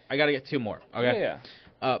gotta get 2 more. Okay.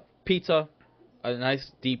 Yeah. Pizza, a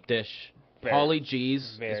nice deep dish. Very- Polly G's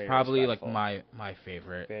is very probably respectful. like my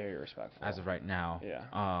favorite Very respectful. as of right now.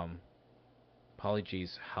 Yeah. Polly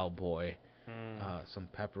G's Hellboy, Mm. some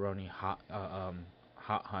pepperoni hot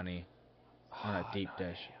honey on a deep no,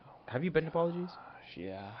 dish. Have you been to Polly G's?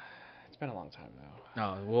 Yeah. It's been a long time now.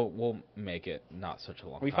 No, we'll make it not such a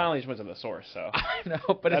long. We time. finally just went to the source, so. I know,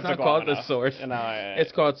 but it's That not took long called the enough. Source. No,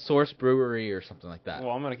 It's called Source Brewery or something like that.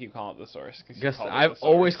 Well, I'm gonna keep calling it the source. Guess I've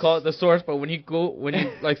always called it the Source, but when you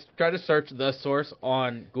like try to search the Source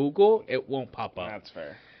on Google, it won't pop up. That's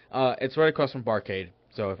fair. It's right across from Barcade.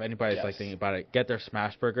 So if anybody's like Yes. thinking about it, get their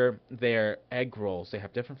smash burger. Their egg rolls. They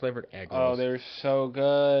have different flavored egg rolls. Oh, they're so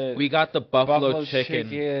good. We got the buffalo chicken.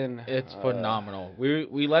 chicken. It's phenomenal.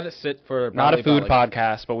 We let it sit for Not a probably food about, like,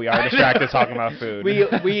 podcast, but we are distracted talking about food.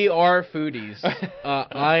 We are foodies.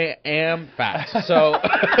 I am fat. So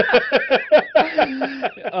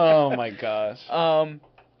Oh my gosh. and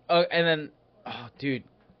then dude,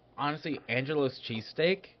 honestly, Angelo's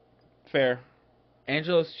cheesesteak. Fair.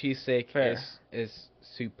 Angelo's cheesesteak Fair. is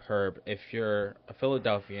superb if you're a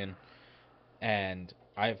Philadelphian, and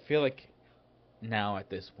I feel like now at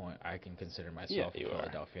this point I can consider myself Yeah, you a are.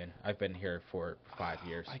 Philadelphian. I've been here for 5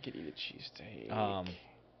 years. I could eat a cheesesteak.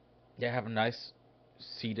 They have a nice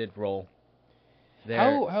seated roll.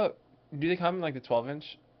 How do they come in like the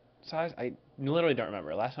 12-inch size? I literally don't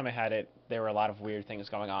remember. Last time I had it, there were a lot of weird things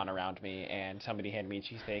going on around me, and somebody handed me a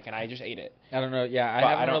cheesesteak, and I just ate it. I don't know. Yeah, But I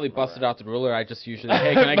I haven't don't really remember. busted out the ruler. I just usually,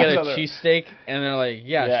 hey, can I get a That's other- cheesesteak? And they're like,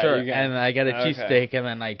 yeah, Yeah, sure. you can. And then I get a Okay. cheesesteak, and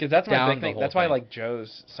then I Because that's my down big the thing. whole That's why I thing. like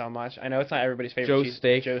Joe's so much. I know it's not everybody's favorite Joe's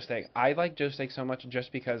steak? Joe's steak. I like Joe's steak so much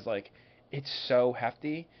just because like it's so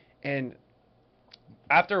hefty, and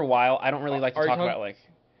after a while, I don't really like to Are you talk talking- about like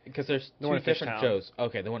Because there's The one two in different Fishtown. Joes.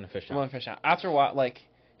 Okay, the one in Fishtown. I'm on fish out. After a while, like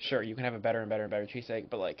sure you can have a better and better and better cheesesteak,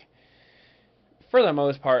 but like for the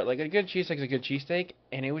most part, like a good cheesesteak is a good cheesesteak,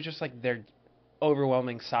 and it was just like their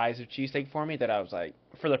overwhelming size of cheesesteak for me that I was like,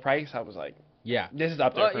 for the price, I was like, Yeah. this is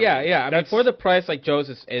up there. For Yeah, me. yeah. I mean, That's- for the price, like Joe's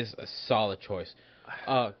is a solid choice.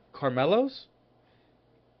 Carmelo's?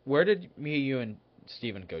 Where did you and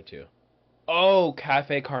Steven go to? Oh,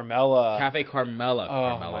 Cafe Carmela. Cafe Carmela. Oh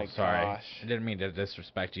Carmelo, my sorry. gosh. I didn't mean to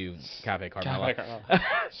disrespect you, Cafe Cafe Carmela. Carmela.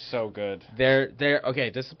 So good. They're okay.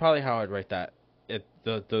 This is probably how I'd rate that.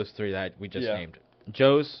 Those three that we just Yeah. named: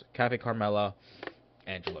 Joe's, Cafe Carmela,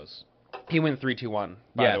 Angelo's. He went 3-2-1.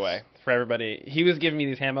 By Yes. the way, for everybody, he was giving me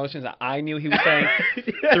these hand motions. That I knew he was saying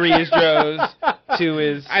 3 is Joe's, 2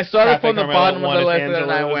 is. I started Cafe from the Carmela, bottom of 1 the is list and then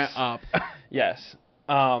I Angelo's. went up. Yes.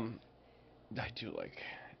 I do like.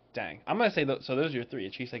 Dang. I'm gonna say so. Those are your 3. A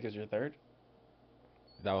cheesesteak is your 3rd.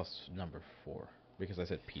 That was number 4 because I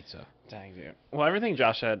said pizza. Dang, dude. Well, everything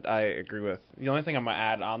Josh said, I agree with. The only thing I'm gonna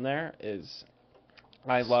add on there is,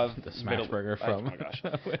 I love the smash burger from. Oh my gosh.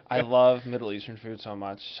 I love Middle Eastern food so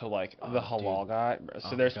much. So like Oh, the halal dude. guy. So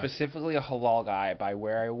Oh, there's God. specifically a halal guy by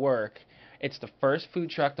where I work. It's the first food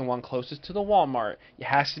truck, the one closest to the Walmart. It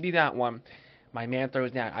has to be that one. My man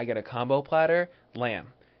throws down. I get a combo platter, lamb,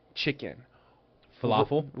 chicken,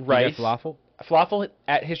 Falafel? rice. You get falafel? falafel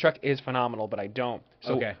at his truck is phenomenal, but I don't.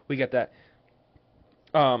 So Okay. we get that.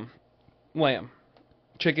 Lamb,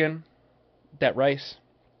 chicken, that rice,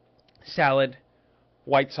 salad,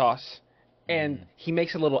 white sauce, and he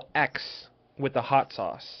makes a little X with the hot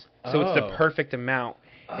sauce. So it's the Oh. perfect amount.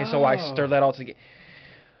 And so I stir that all together.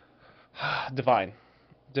 Divine.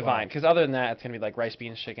 Wow. Because other than that, it's going to be like rice,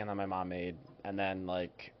 beans, chicken that my mom made. And then,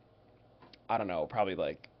 like, I don't know, probably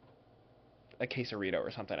like a quesarito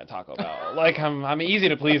or something at Taco Bell. Like, I'm easy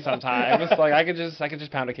to please sometimes. Like, I could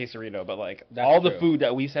just pound a quesarito. But, like, That's all the true. food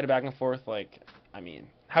that we said back and forth, like, I mean,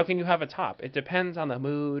 how can you have a top? It depends on the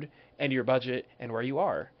mood and your budget and where you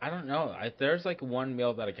are. I don't know. If there's like one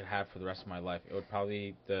meal that I could have for the rest of my life, it would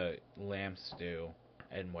probably be the lamb stew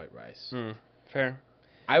and white rice. Fair.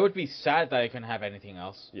 I would be sad that I couldn't have anything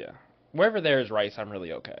else. Yeah. Wherever there is rice, I'm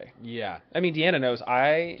really okay. Yeah. I mean, Deanna knows.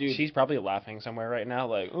 Dude. She's probably laughing somewhere right now,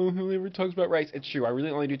 like, oh, who ever talks about rice? It's true. I really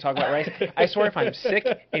only do talk about rice. I swear, if I'm sick,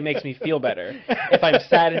 it makes me feel better. If I'm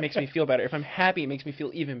sad, it makes me feel better. If I'm happy, it makes me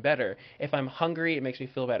feel even better. If I'm hungry, it makes me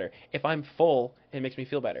feel better. If I'm full, it makes me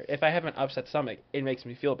feel better. If I have an upset stomach, it makes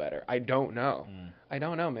me feel better. I don't know. I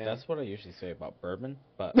don't know, man. That's what I usually say about bourbon,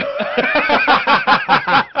 but...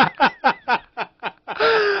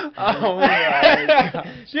 Oh my god.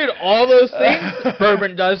 Dude, all those things,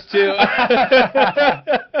 bourbon does too.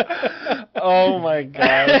 Oh my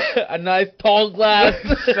gosh. A nice tall glass.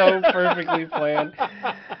 So perfectly planned.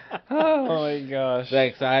 Oh my gosh.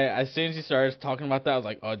 Thanks. As soon as you started talking about that, I was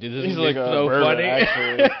like, oh, dude, this He's is like, so bourbon, funny.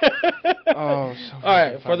 actually. Oh, so all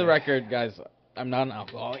right, fucking for the funny. record, guys, I'm not an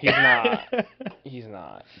alcoholic. He's not. He's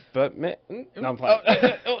not. But, no, I'm playing.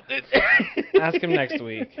 Ask him next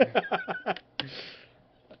week.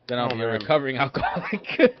 Then I'll Oh, be a man. recovering alcoholic.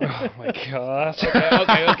 Oh my gosh.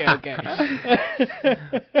 Okay.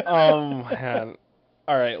 Oh man.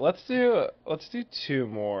 All right, let's do 2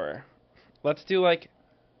 more. Let's do like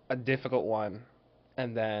a difficult one,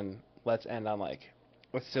 and then let's end on like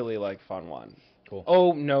a silly like fun one. Cool.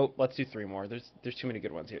 Oh no, let's do 3 more. There's too many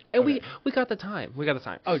good ones here. And Okay. we got the time. We got the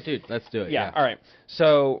time. Oh, dude, let's do it. Yeah. All right.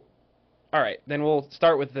 So, all right. Then we'll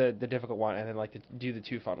start with the difficult one, and then like do the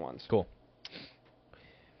 2 fun ones. Cool.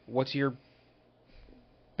 What's your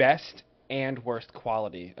best and worst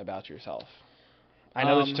quality about yourself? I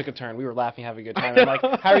know this took a turn. We were laughing, having a good time. I'm like,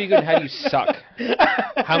 how are you good? And how do you suck?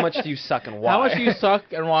 How much do you suck and why? How much do you suck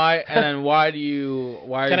and why? And then why do you?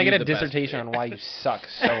 Why? Can are I get you a the best? dissertation on why you suck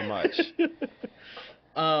so much?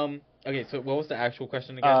 Okay. So what was the actual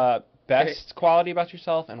question again? Best quality about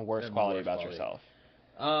yourself and worst And quality worst about quality. yourself.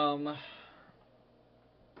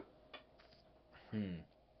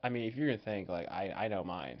 I mean, if you're gonna think like I know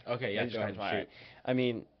mine. Okay. Yeah. Just Go ahead. mine. Shoot. I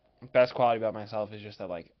mean, best quality about myself is just that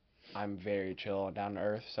like I'm very chill and down to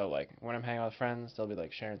earth. So like when I'm hanging out with friends, they'll be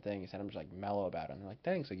like sharing things, and I'm just like mellow about it. And they're like,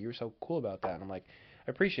 "Thanks, like you were so cool about that." And I'm like,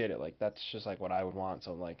 "I appreciate it. Like that's just like what I would want."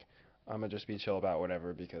 So like I'm gonna just be chill about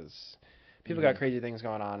whatever because people got crazy things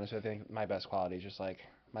going on. And so I think my best quality is just like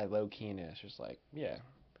my low keyness. Just like yeah,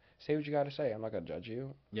 say what you gotta say. I'm not gonna judge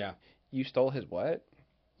you. Yeah. You stole his what?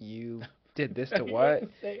 You did this to what?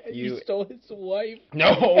 You stole his wife.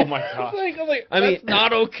 No, oh my gosh. I was like, I mean, that's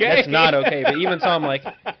not okay. That's not okay. But even so, I'm like,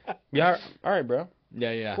 yeah, all right, bro.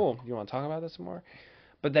 Yeah. Cool. You want to talk about this some more?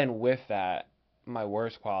 But then with that, my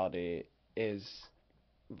worst quality is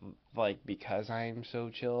like because I'm so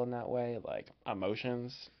chill in that way, like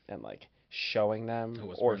emotions and like showing them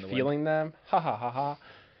or feeling them. Ha ha ha ha.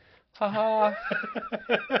 Ha ha.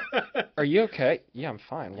 Are you okay? Yeah, I'm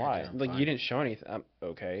fine. Yeah, Why? dude, I'm like fine. you didn't show anything. I'm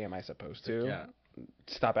okay. Am I supposed to? Yeah.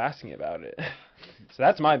 Stop asking about it. So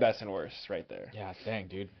that's my best and worst right there. Yeah. Dang,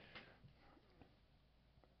 dude.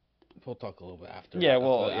 We'll talk a little bit after. Yeah,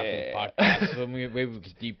 well, after yeah. the podcast. So maybe we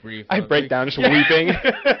can debrief. I break down just weeping. What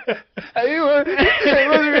are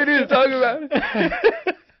we to talk about?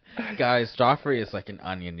 Guys, Joffrey is like an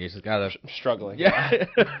onion. You just gotta. Struggling. Yeah.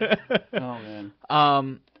 Oh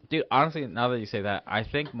man. Dude, honestly, now that you say that, I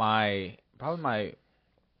think probably my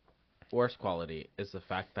worst quality is the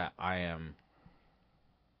fact that I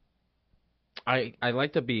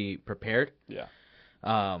like to be prepared. Yeah.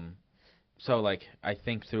 So like I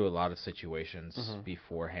think through a lot of situations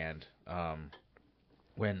beforehand.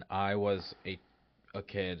 When I was a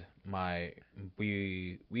kid,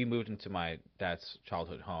 we moved into my dad's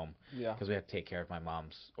childhood home. Yeah. Because we had to take care of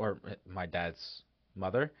my dad's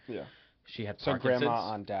mother. Yeah. She had So Parkinson's. grandma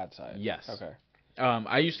on dad's side. Yes. Okay.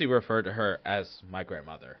 I usually refer to her as my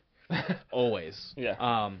grandmother. Always.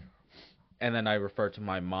 Yeah. And then I refer to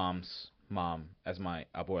my mom's mom as my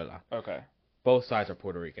abuela. Okay. Both sides are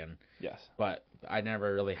Puerto Rican, Yes. but I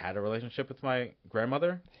never really had a relationship with my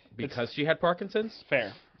grandmother because she had Parkinson's.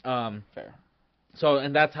 Fair. Fair. So,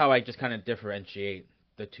 and that's how I just kind of differentiate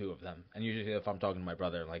the two of them. And usually if I'm talking to my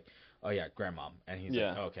brother, like, oh yeah, grandmom. And he's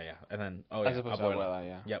like, oh, okay, yeah. And then, oh yeah, As opposed to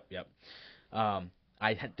abuela. yeah. Yep.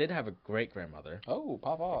 I did have a great grandmother. Oh,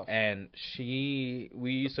 pop off. And we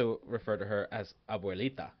used to refer to her as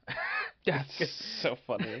abuelita. That's so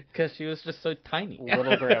funny. Because she was just so tiny.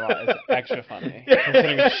 Little grandma is extra funny,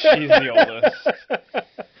 considering she's the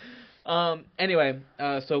oldest. Anyway,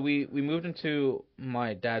 so we moved into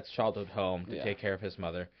my dad's childhood home to Yeah. take care of his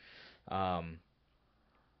mother.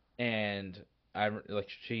 And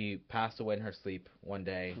she passed away in her sleep one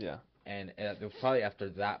day. Yeah. And it was probably after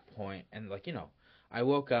that point, and I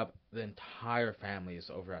woke up, the entire family is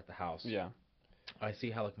over at the house. Yeah. I see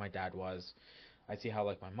how my dad was. I see how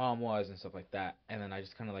like my mom was and stuff like that, and then I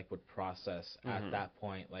just kind of like would process at that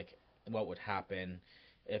point like what would happen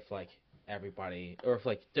if like everybody or if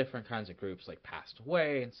like different kinds of groups like passed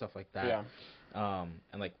away and stuff like that. Yeah.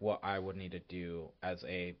 And like what I would need to do as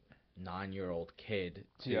a 9-year-old kid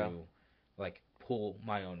to like pull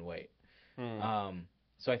my own weight.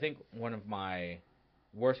 So I think one of my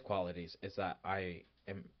worst qualities is that I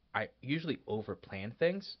usually overplan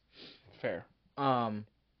things. Fair.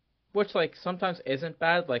 Which like sometimes isn't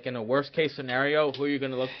bad. Like in a worst case scenario, who are you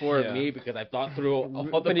gonna look for? Yeah. Me, because I've thought through all the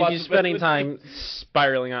But if you're spending time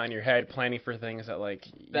spiraling out in your head, planning for things that like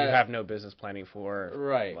you have no business planning for.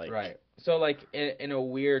 Right, like, right. So like in a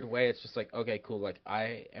weird way, it's just like, okay, cool. Like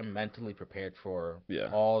I am mentally prepared for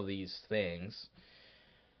all these things.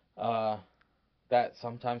 That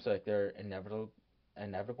sometimes like they're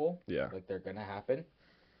inevitable. Yeah. Like they're gonna happen.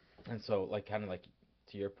 And so like kind of like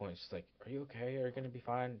to your point, it's just like, are you okay? Are you gonna be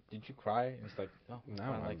fine? Did you cry? And it's like, no,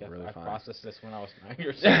 I'm like really I fine. processed this when I was 9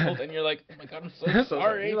 years old, and you're like, oh my god, I'm so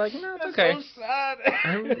sorry. You're like, no, it's That's okay. so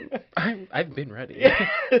sad. I've been ready.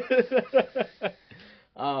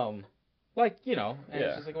 Like, you know, and it's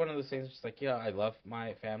Yeah. just like one of those things. Just like, yeah, I love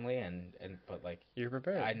my family, and but like, You're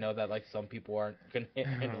prepared. I know that like some people aren't gonna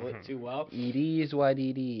handle it too well. It is what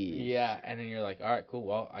it is. Yeah, and then you're like, all right, cool.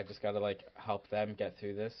 Well, I just gotta like help them get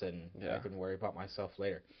through this, and I can worry about myself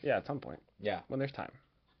later. Yeah, at some point. Yeah, When there's time.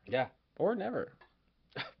 yeah. Or never.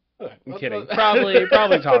 I'm Let's- kidding. let's- Probably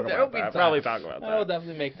talk There'll about be that. time. Probably talk about I'll that.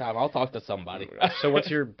 definitely make time. I'll talk to somebody. So what's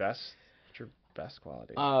your best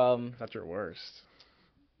quality? That's your worst.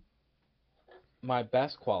 My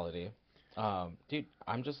best quality, dude,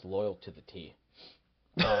 I'm just loyal to the T.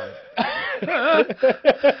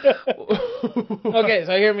 Okay,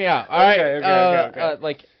 so hear me out. All right. Okay.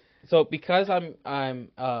 Like, so because I'm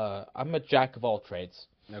a jack of all trades.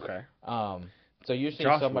 Okay. So usually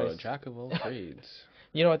Joshua, somebody's jack of all trades.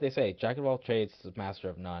 You know what they say? Jack of all trades is a master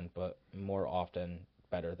of none, but more often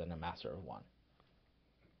better than a master of one.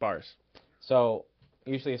 Bars. So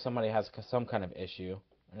usually if somebody has some kind of issue,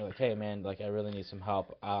 and you're like, hey man, like I really need some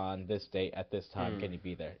help on this date at this time. Can you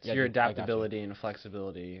be there? So your dude, I got you. adaptability and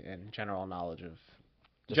flexibility and general knowledge of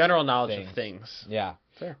Just things. Yeah.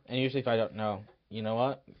 Fair. And usually if I don't know, you know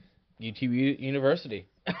what? UTB University.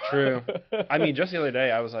 True. I mean, just the other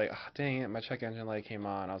day, I was like, oh, dang it, my check engine light came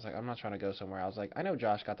on. I was like, I'm not trying to go somewhere. I was like, I know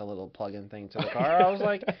Josh got the little plug-in thing to the car. I was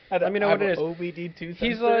like, let me know what it is. OBD2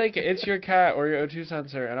 He's like, it's your cat or your O2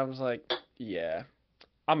 sensor. And I was like, yeah,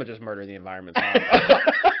 I'm going to just murder the environment.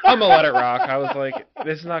 I'm going to let it rock. I was like,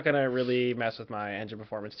 this is not going to really mess with my engine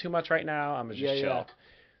performance too much right now. I'm going to just chill. Yeah.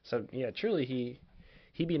 So, yeah, truly, he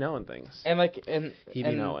be knowing things. And like, and he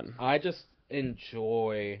be knowing. I just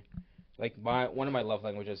enjoy, like, one of my love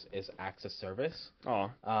languages is acts of service.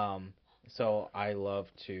 Oh. So I love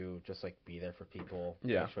to just like be there for people.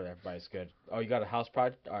 Yeah. Make sure everybody's good. Oh, you got a house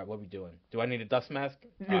project? All right, what are we doing? Do I need a dust mask?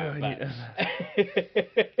 Yeah, All right, I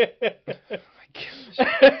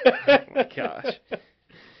Oh my gosh.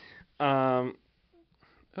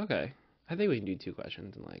 Okay. I think we can do 2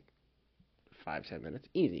 questions in like 5-10 minutes.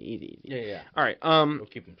 Easy. Yeah. All right. We'll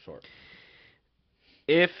keep them short.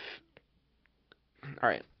 If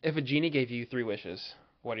a genie gave you 3 wishes,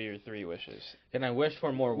 what are your 3 wishes? Can I wish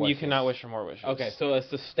for more wishes? You cannot wish for more wishes. Okay, so it's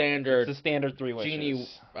the standard. It's the standard 3 wishes. Genie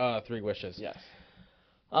 3 wishes. Yes.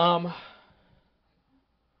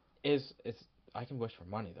 Is I can wish for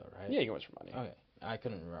money though, right? Yeah, you can wish for money. Okay. I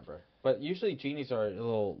couldn't remember. But usually genies are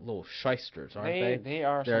little shysters, aren't they? They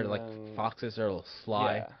are. They're like foxes. They're a little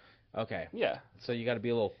sly. Yeah. Okay. Yeah. So you got to be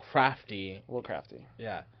a little crafty. A little crafty.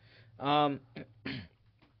 Yeah. I'd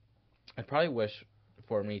probably wish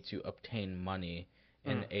for me to obtain money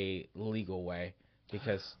in a legal way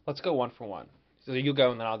because. Let's go 1 for 1. So you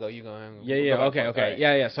go and then I'll go. You go. And Yeah. we'll go Okay. Right.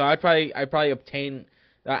 Yeah. So I'd probably obtain.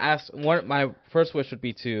 My first wish would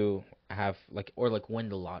be to have win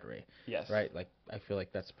the lottery. Yes. Right. Like I feel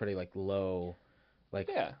like that's pretty like low. Like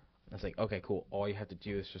yeah. It's like okay, cool. All you have to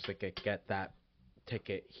do is just like get that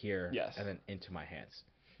ticket here. Yes. And then into my hands.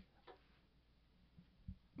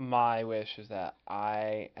 My wish is that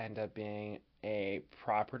I end up being a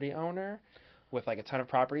property owner with like a ton of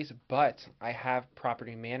properties, but I have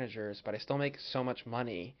property managers, but I still make so much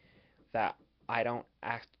money that I don't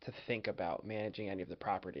have to think about managing any of the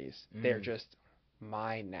properties. They're just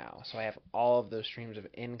mine now. So I have all of those streams of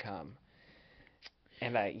income.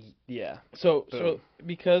 And So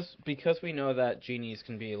because we know that genies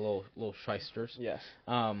can be little shysters. Yes.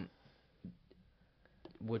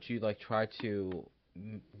 Would you like try to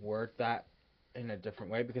word that in a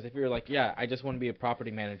different way, because if you're like, yeah, I just want to be a property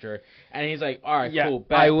manager, and he's like, all right, Yeah, cool,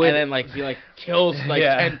 bet. I would- And then like he like kills like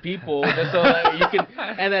Yeah. 10 people just so that you can,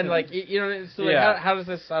 and then like you know, so like, Yeah. how does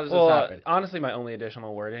this Well, happen? honestly, my only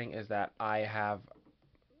additional wording is that I have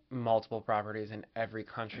multiple properties in every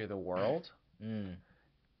country of the world,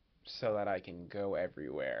 so that I can go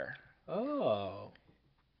everywhere. Oh.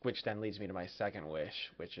 Which then leads me to my second wish,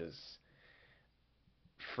 which is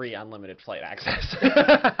free unlimited flight access.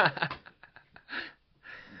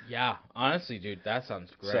 Yeah, honestly, dude, that sounds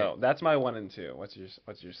great. So that's my 1 and 2. What's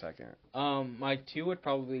your second? My 2 would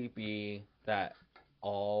probably be that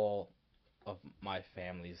all of my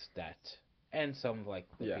family's debt and some of like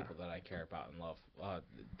the Yeah. people that I care about and love,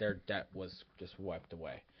 their debt was just wiped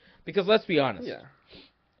away. Because let's be honest, Yeah.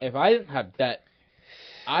 if I didn't have debt,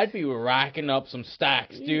 I'd be racking up some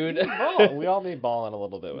stacks, dude. We all be balling a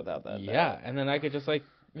little bit without that. Yeah, and then I could just like,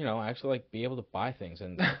 you know, actually like be able to buy things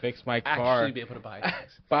and fix my car. Actually be able to buy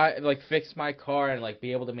things. Fix my car and like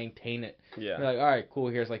be able to maintain it. Yeah. Be like, all right, cool.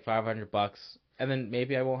 Here's like $500, and then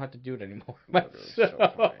maybe I won't have to do it anymore. That's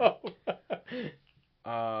so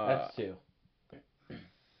That's 2.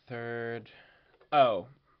 Third. Oh,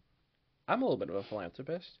 I'm a little bit of a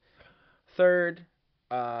philanthropist. Third,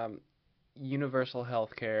 universal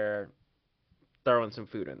health care. Throw in some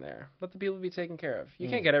food in there. Let the people be taken care of. You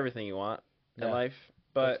can't get everything you want in Yeah. life,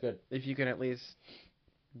 That's but good. if you can at least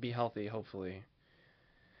be healthy, hopefully.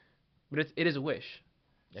 But it is a wish.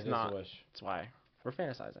 It is not- a wish. That's why we're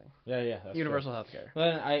fantasizing. Yeah, that's Universal health care. true.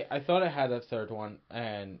 Then I thought I had a third one,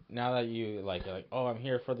 and now that you're like, oh, I'm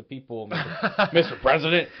here for the people, Mr.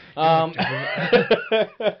 President.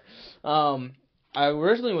 I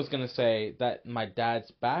originally was gonna say that my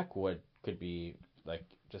dad's back could be like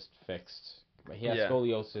just fixed. But he has Yeah.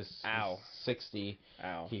 scoliosis. Ow. He's 60.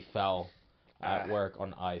 Ow. He fell at Ah. work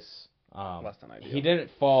on ice. Less than ideal. He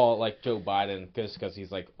didn't fall like Joe Biden because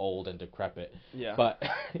he's like old and decrepit, Yeah. but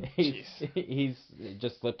he's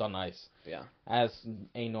just slipped on ice yeah. as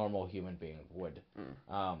a normal human being would.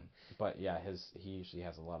 Mm. But yeah, he usually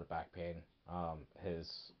has a lot of back pain.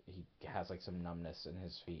 He has like some numbness in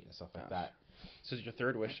his feet and stuff like that. So is your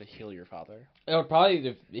third wish to heal your father? It would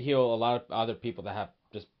probably heal a lot of other people that have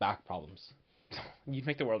just back problems. You'd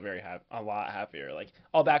make the world a lot happier. Like,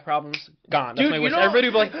 all back problems gone. That's Dude, my you wish. know- Everybody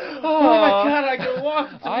would be like, Oh my god, I can walk!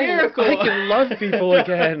 It's a miracle! I can love people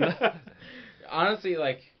again. Honestly,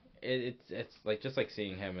 like it's like just like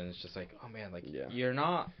seeing him, and it's just like, oh man, like Yeah.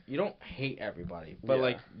 you don't hate everybody, but Yeah.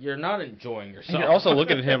 like you're not enjoying yourself. You're also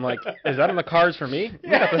looking at him like, is that in the cards for me? We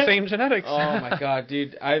got the same genetics. Oh my god,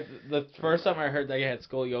 dude! The first time I heard that he had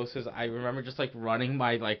scoliosis, I remember just like running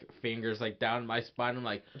my like fingers like down my spine. I'm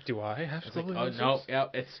like, Do I have it's like, scoliosis? oh no, yeah,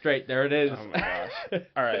 it's straight. There it is. Oh my gosh.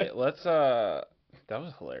 All right, let's that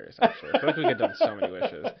was hilarious actually. I feel like we could have done so many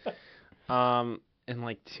wishes. In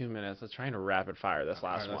like 2 minutes, let's try and rapid fire this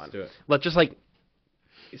last Alright, one. let's do it. Let's just like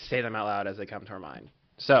say them out loud as they come to our mind.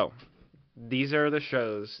 So, these are the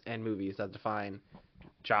shows and movies that define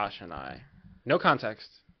Josh and I. No context.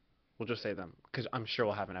 We'll just say them because I'm sure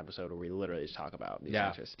we'll have an episode where we literally just talk about these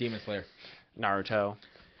Yeah, franchises. Demon Slayer. Naruto.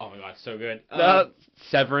 Oh my god, so good.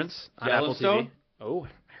 Severance on Apple TV. Yellowstone? Oh,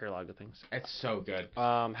 I hear a lot of good things. It's so good.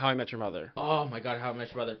 How I Met Your Mother. Oh my god, How I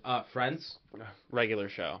Met Your Mother. Friends. Regular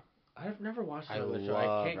show. I've never watched I another love show.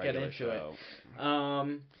 I can't get regular into show.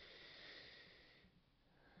 it.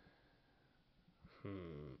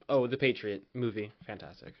 Oh, The Patriot movie.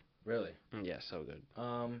 Fantastic. Really. Yeah, so good.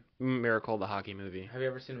 Um, Miracle, the hockey movie. have you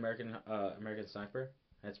ever seen American Sniper?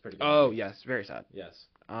 That's pretty good. Oh, yes. Very sad. Yes.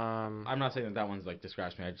 Um, I'm not saying that one's like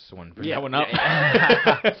describes me. I just wanted to bring Yeah, that one up.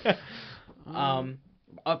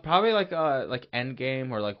 yeah. Probably like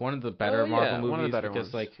Endgame or like one of the better Oh, yeah, Marvel movies. one of the better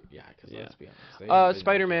because ones. because Yeah. let's be honest.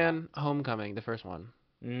 Spider-Man Homecoming, the first one.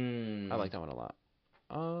 Mm. I like that one a lot.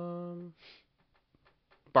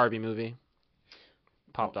 Barbie movie.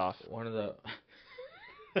 Popped off. One of the.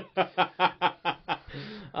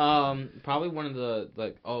 Probably one of the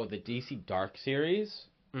the DC Dark series.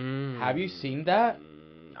 Have you seen that?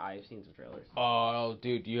 I've seen some trailers. Oh,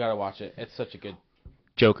 dude, you gotta watch it. It's such a good.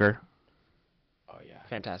 Joker. Oh yeah.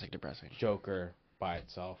 Fantastic, depressing. Joker by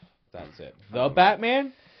itself. That's it. The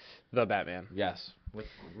Batman. The Batman. Yes, with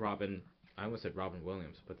Robin. I almost said Robin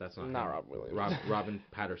Williams, but that's not Not him. Robin Williams. Robin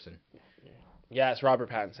Patterson. Yes, Robert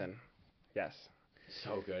Pattinson. Yes.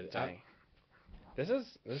 So good. Dang. This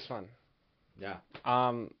is fun. Yeah.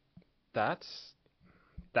 That's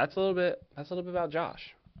a little bit about Josh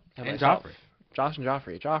And myself. Joffrey. Josh and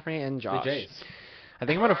Joffrey and Josh. The Jays. I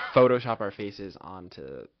think I'm gonna Photoshop our faces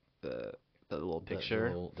onto the little picture.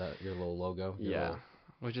 Your little logo. Your Yeah, little-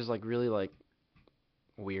 which is like really like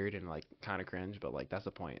weird and like kind of cringe, but like that's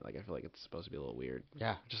the point. Like I feel like it's supposed to be a little weird.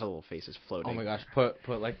 Yeah. Just a little faces floating. Oh my gosh, put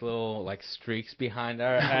like little like streaks behind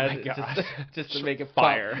our head just to make it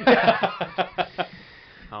Fire. fire.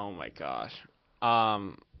 Oh my gosh.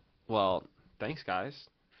 Well, thanks guys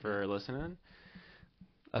for listening.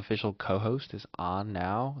 Official co-host is on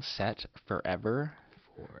now. Set forever.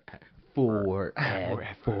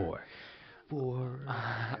 Forever.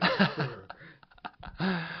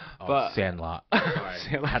 But Sandlot.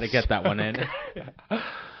 How to get that one in?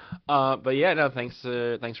 But yeah, no, thanks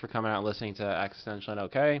for coming out and listening to Existential and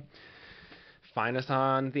Okay. Find us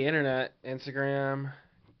on the internet, Instagram,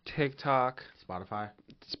 TikTok,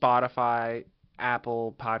 Spotify,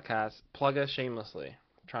 Apple Podcasts. Plug us shamelessly.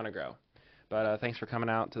 I'm trying to grow. But thanks for coming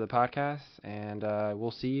out to the podcast, and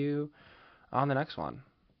we'll see you on the next one.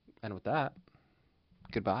 And with that,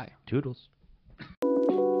 goodbye. Toodles.